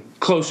genuine,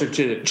 closer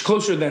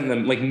than the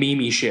like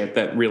meme shit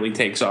that really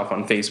takes off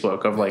on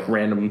Facebook of like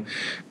random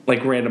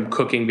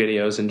cooking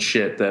videos and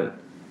shit that,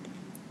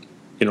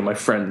 you know,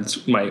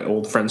 my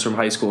old friends from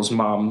high school's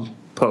mom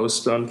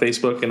post on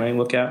Facebook and I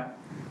look at.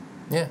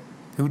 Yeah,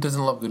 who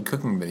doesn't love good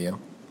cooking video?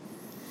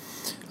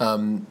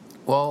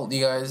 Well,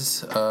 you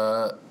guys,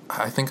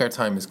 I think our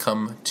time has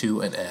come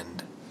to an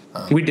end.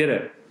 We did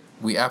it.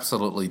 We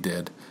absolutely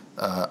did.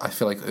 I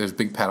feel like there's a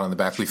big pat on the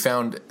back. We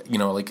found, you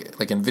know,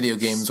 like in video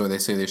games where they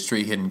say there's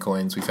 3 hidden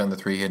coins, we found the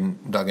 3 hidden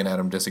Doug and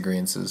Adam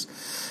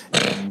disagreements.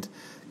 And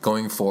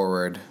going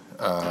forward,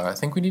 I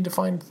think we need to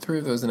find 3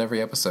 of those in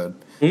every episode.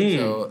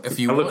 So if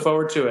you look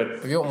forward to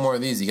it. If you want more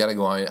of these, you got to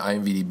go on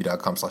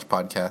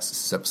imvdb.com/podcast.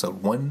 This is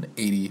episode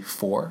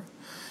 184.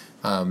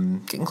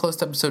 Getting close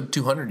to episode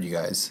 200, you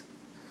guys.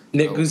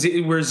 Nick,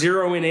 we're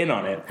zeroing in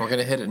on it. We're going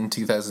to hit it in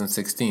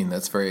 2016.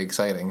 That's very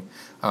exciting.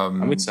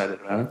 I'm excited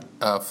about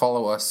it.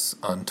 Follow us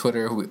on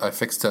Twitter. I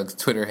fixed Doug's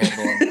Twitter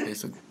handle on the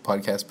Facebook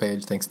podcast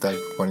page. Thanks, Doug,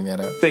 for pointing that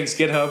out. Thanks,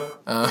 GitHub.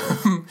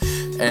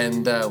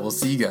 And we'll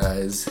see you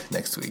guys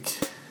next week.